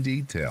in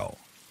detail,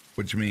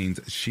 which means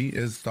she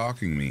is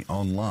stalking me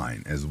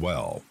online as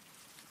well.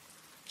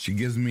 She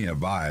gives me a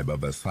vibe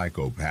of a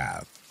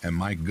psychopath, and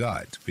my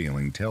gut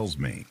feeling tells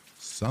me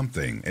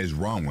something is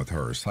wrong with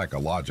her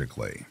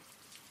psychologically.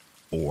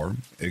 Or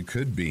it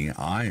could be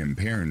I am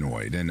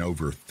paranoid and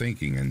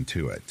overthinking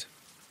into it.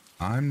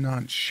 I'm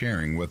not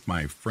sharing with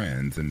my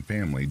friends and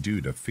family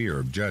due to fear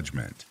of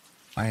judgment.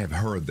 I have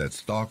heard that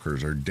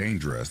stalkers are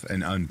dangerous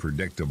and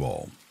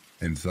unpredictable,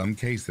 in some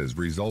cases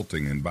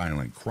resulting in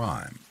violent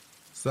crime.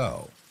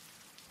 So,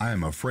 I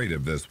am afraid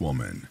of this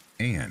woman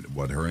and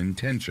what her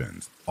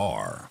intentions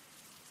are.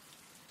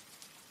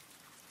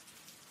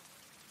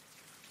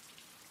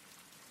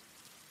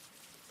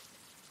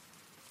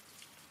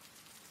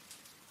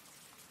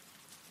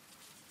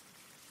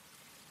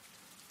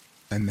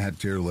 And that,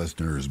 dear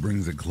listeners,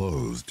 brings a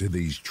close to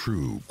these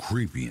true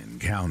creepy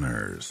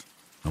encounters.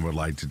 I would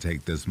like to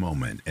take this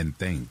moment and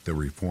thank the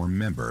reformed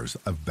members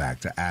of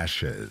Back to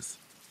Ashes.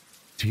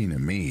 Tina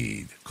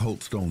Mead,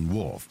 Coltstone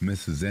Wolf,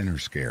 Mrs.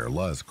 Interscare,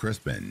 Luz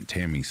Crispin,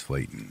 Tammy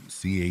Slayton,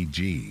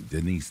 CAG,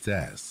 Denise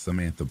S.,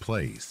 Samantha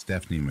Place,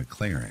 Stephanie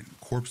McLaren,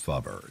 Corpse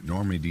Lover,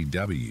 Norma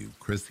DW,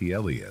 Chrissy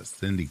Elias,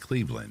 Cindy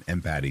Cleveland,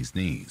 and Patty's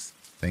niece.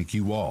 Thank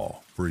you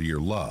all for your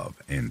love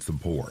and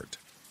support.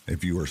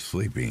 If you are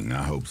sleeping,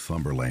 I hope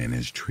Slumberland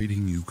is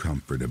treating you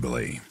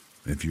comfortably.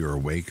 If you're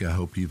awake, I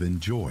hope you've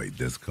enjoyed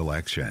this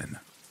collection.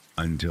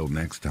 Until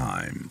next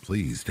time,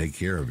 please take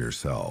care of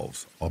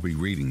yourselves. I'll be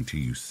reading to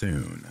you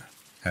soon.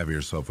 Have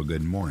yourself a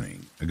good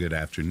morning, a good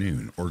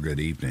afternoon, or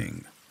good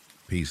evening.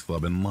 Peace,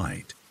 love, and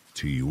light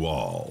to you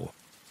all.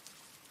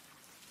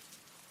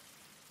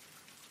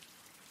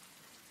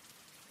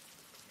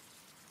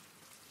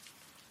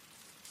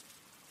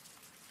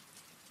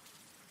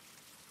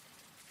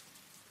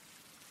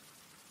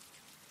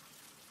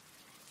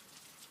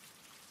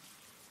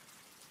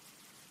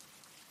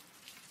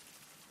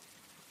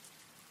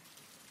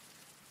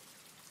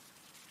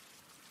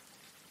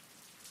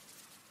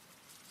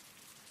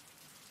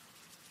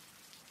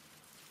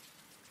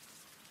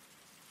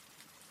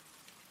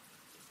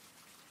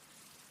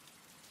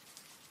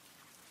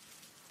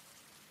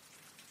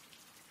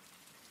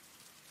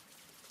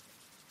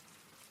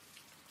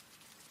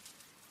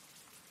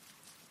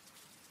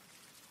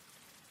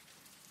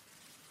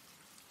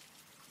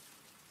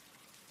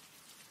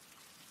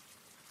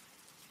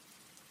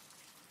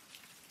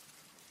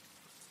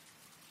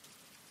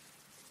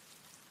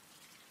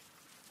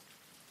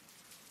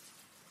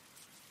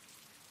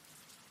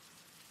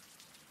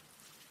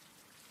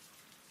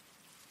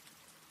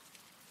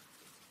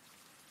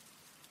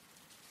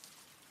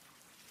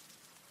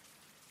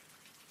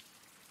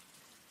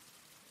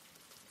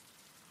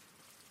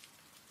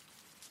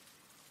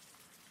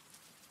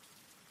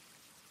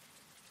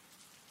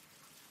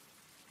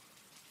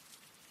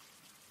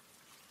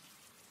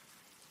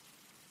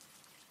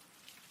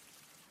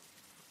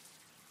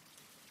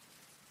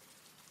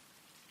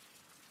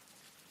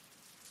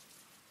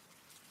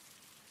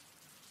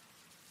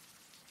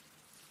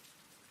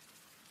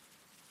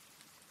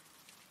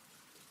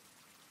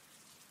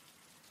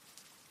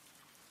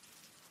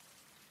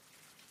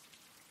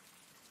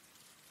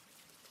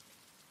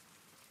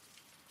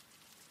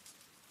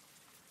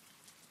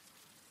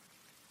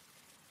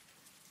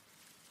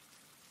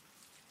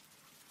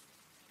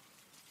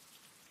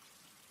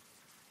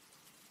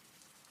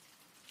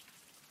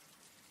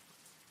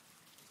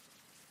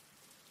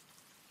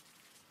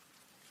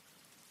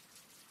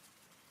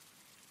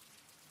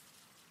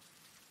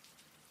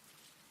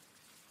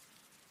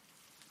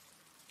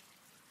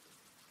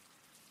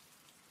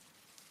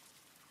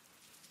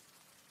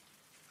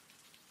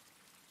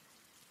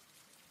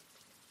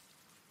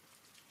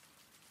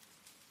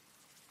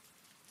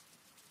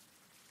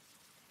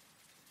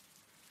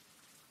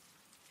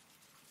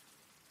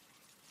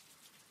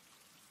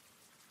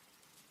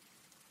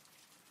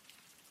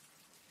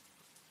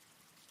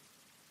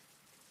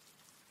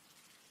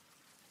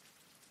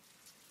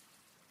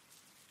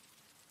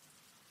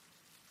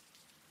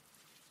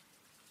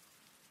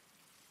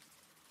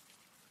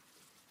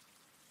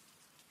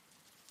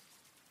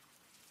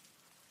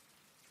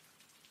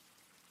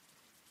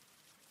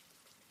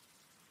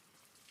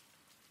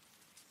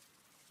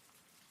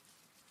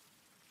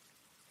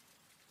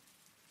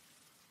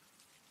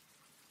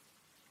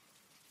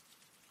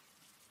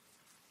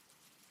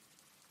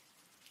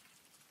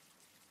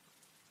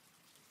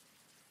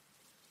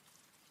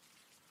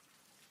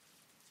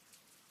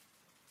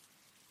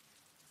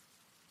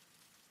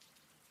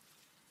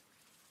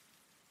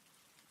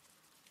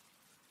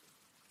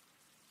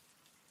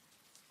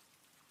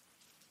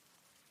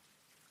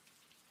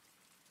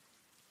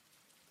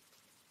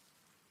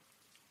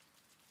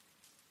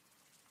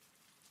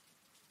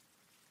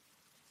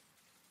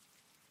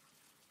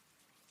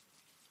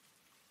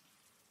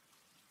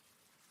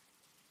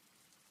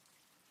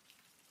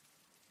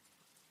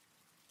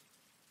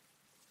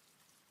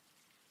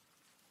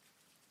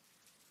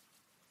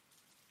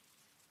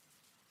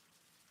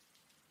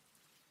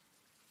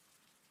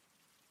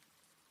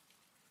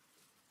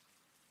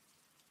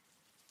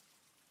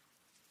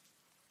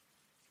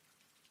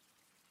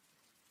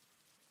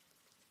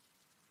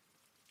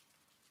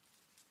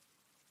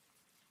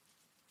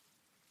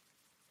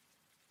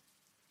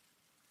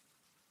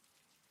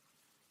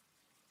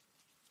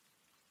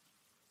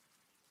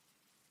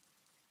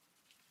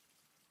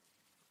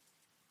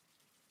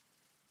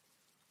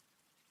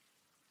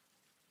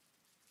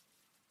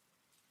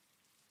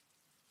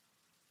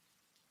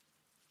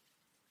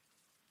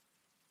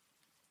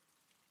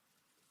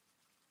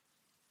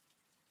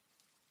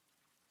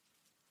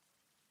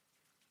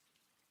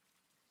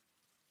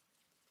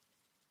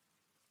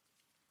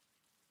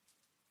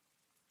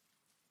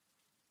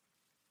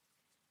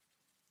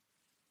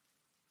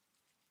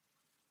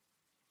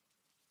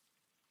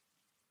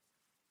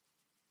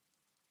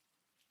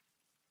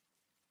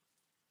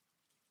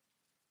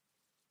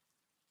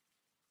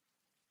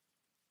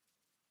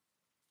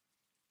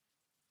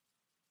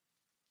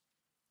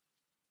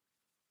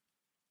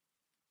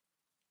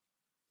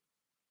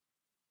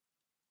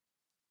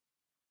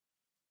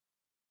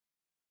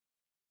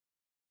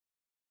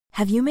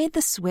 Have you made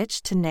the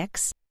switch to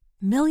Knix?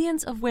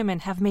 Millions of women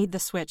have made the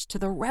switch to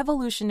the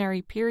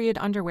revolutionary period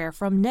underwear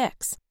from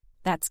Knix.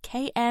 That's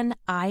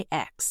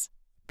Knix.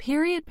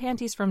 Period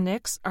panties from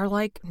Knix are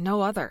like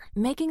no other,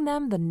 making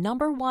them the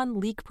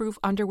 #1 leak-proof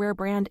underwear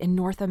brand in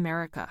North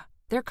America.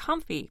 They're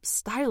comfy,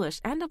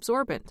 stylish, and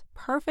absorbent,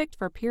 perfect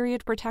for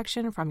period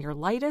protection from your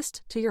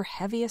lightest to your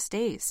heaviest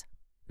days.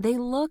 They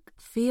look,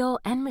 feel,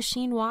 and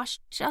machine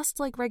wash just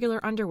like regular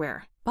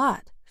underwear,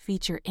 but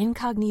feature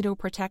incognito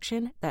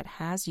protection that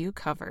has you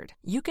covered.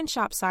 You can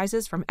shop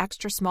sizes from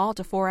extra small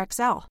to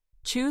 4XL.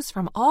 Choose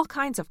from all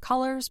kinds of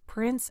colors,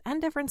 prints,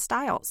 and different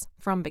styles,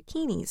 from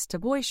bikinis to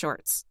boy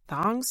shorts,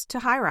 thongs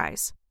to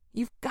high-rise.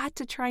 You've got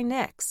to try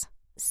Knix.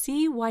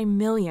 See why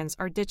millions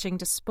are ditching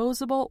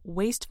disposable,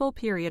 wasteful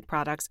period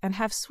products and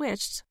have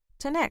switched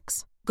to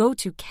Knix. Go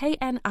to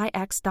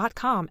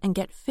knix.com and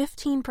get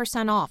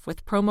 15% off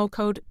with promo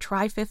code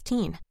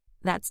TRY15.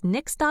 That's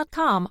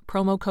knix.com,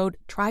 promo code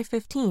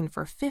TRY15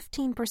 for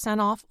 15%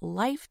 off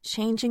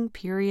life-changing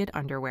period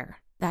underwear.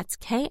 That's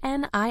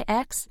knix.com.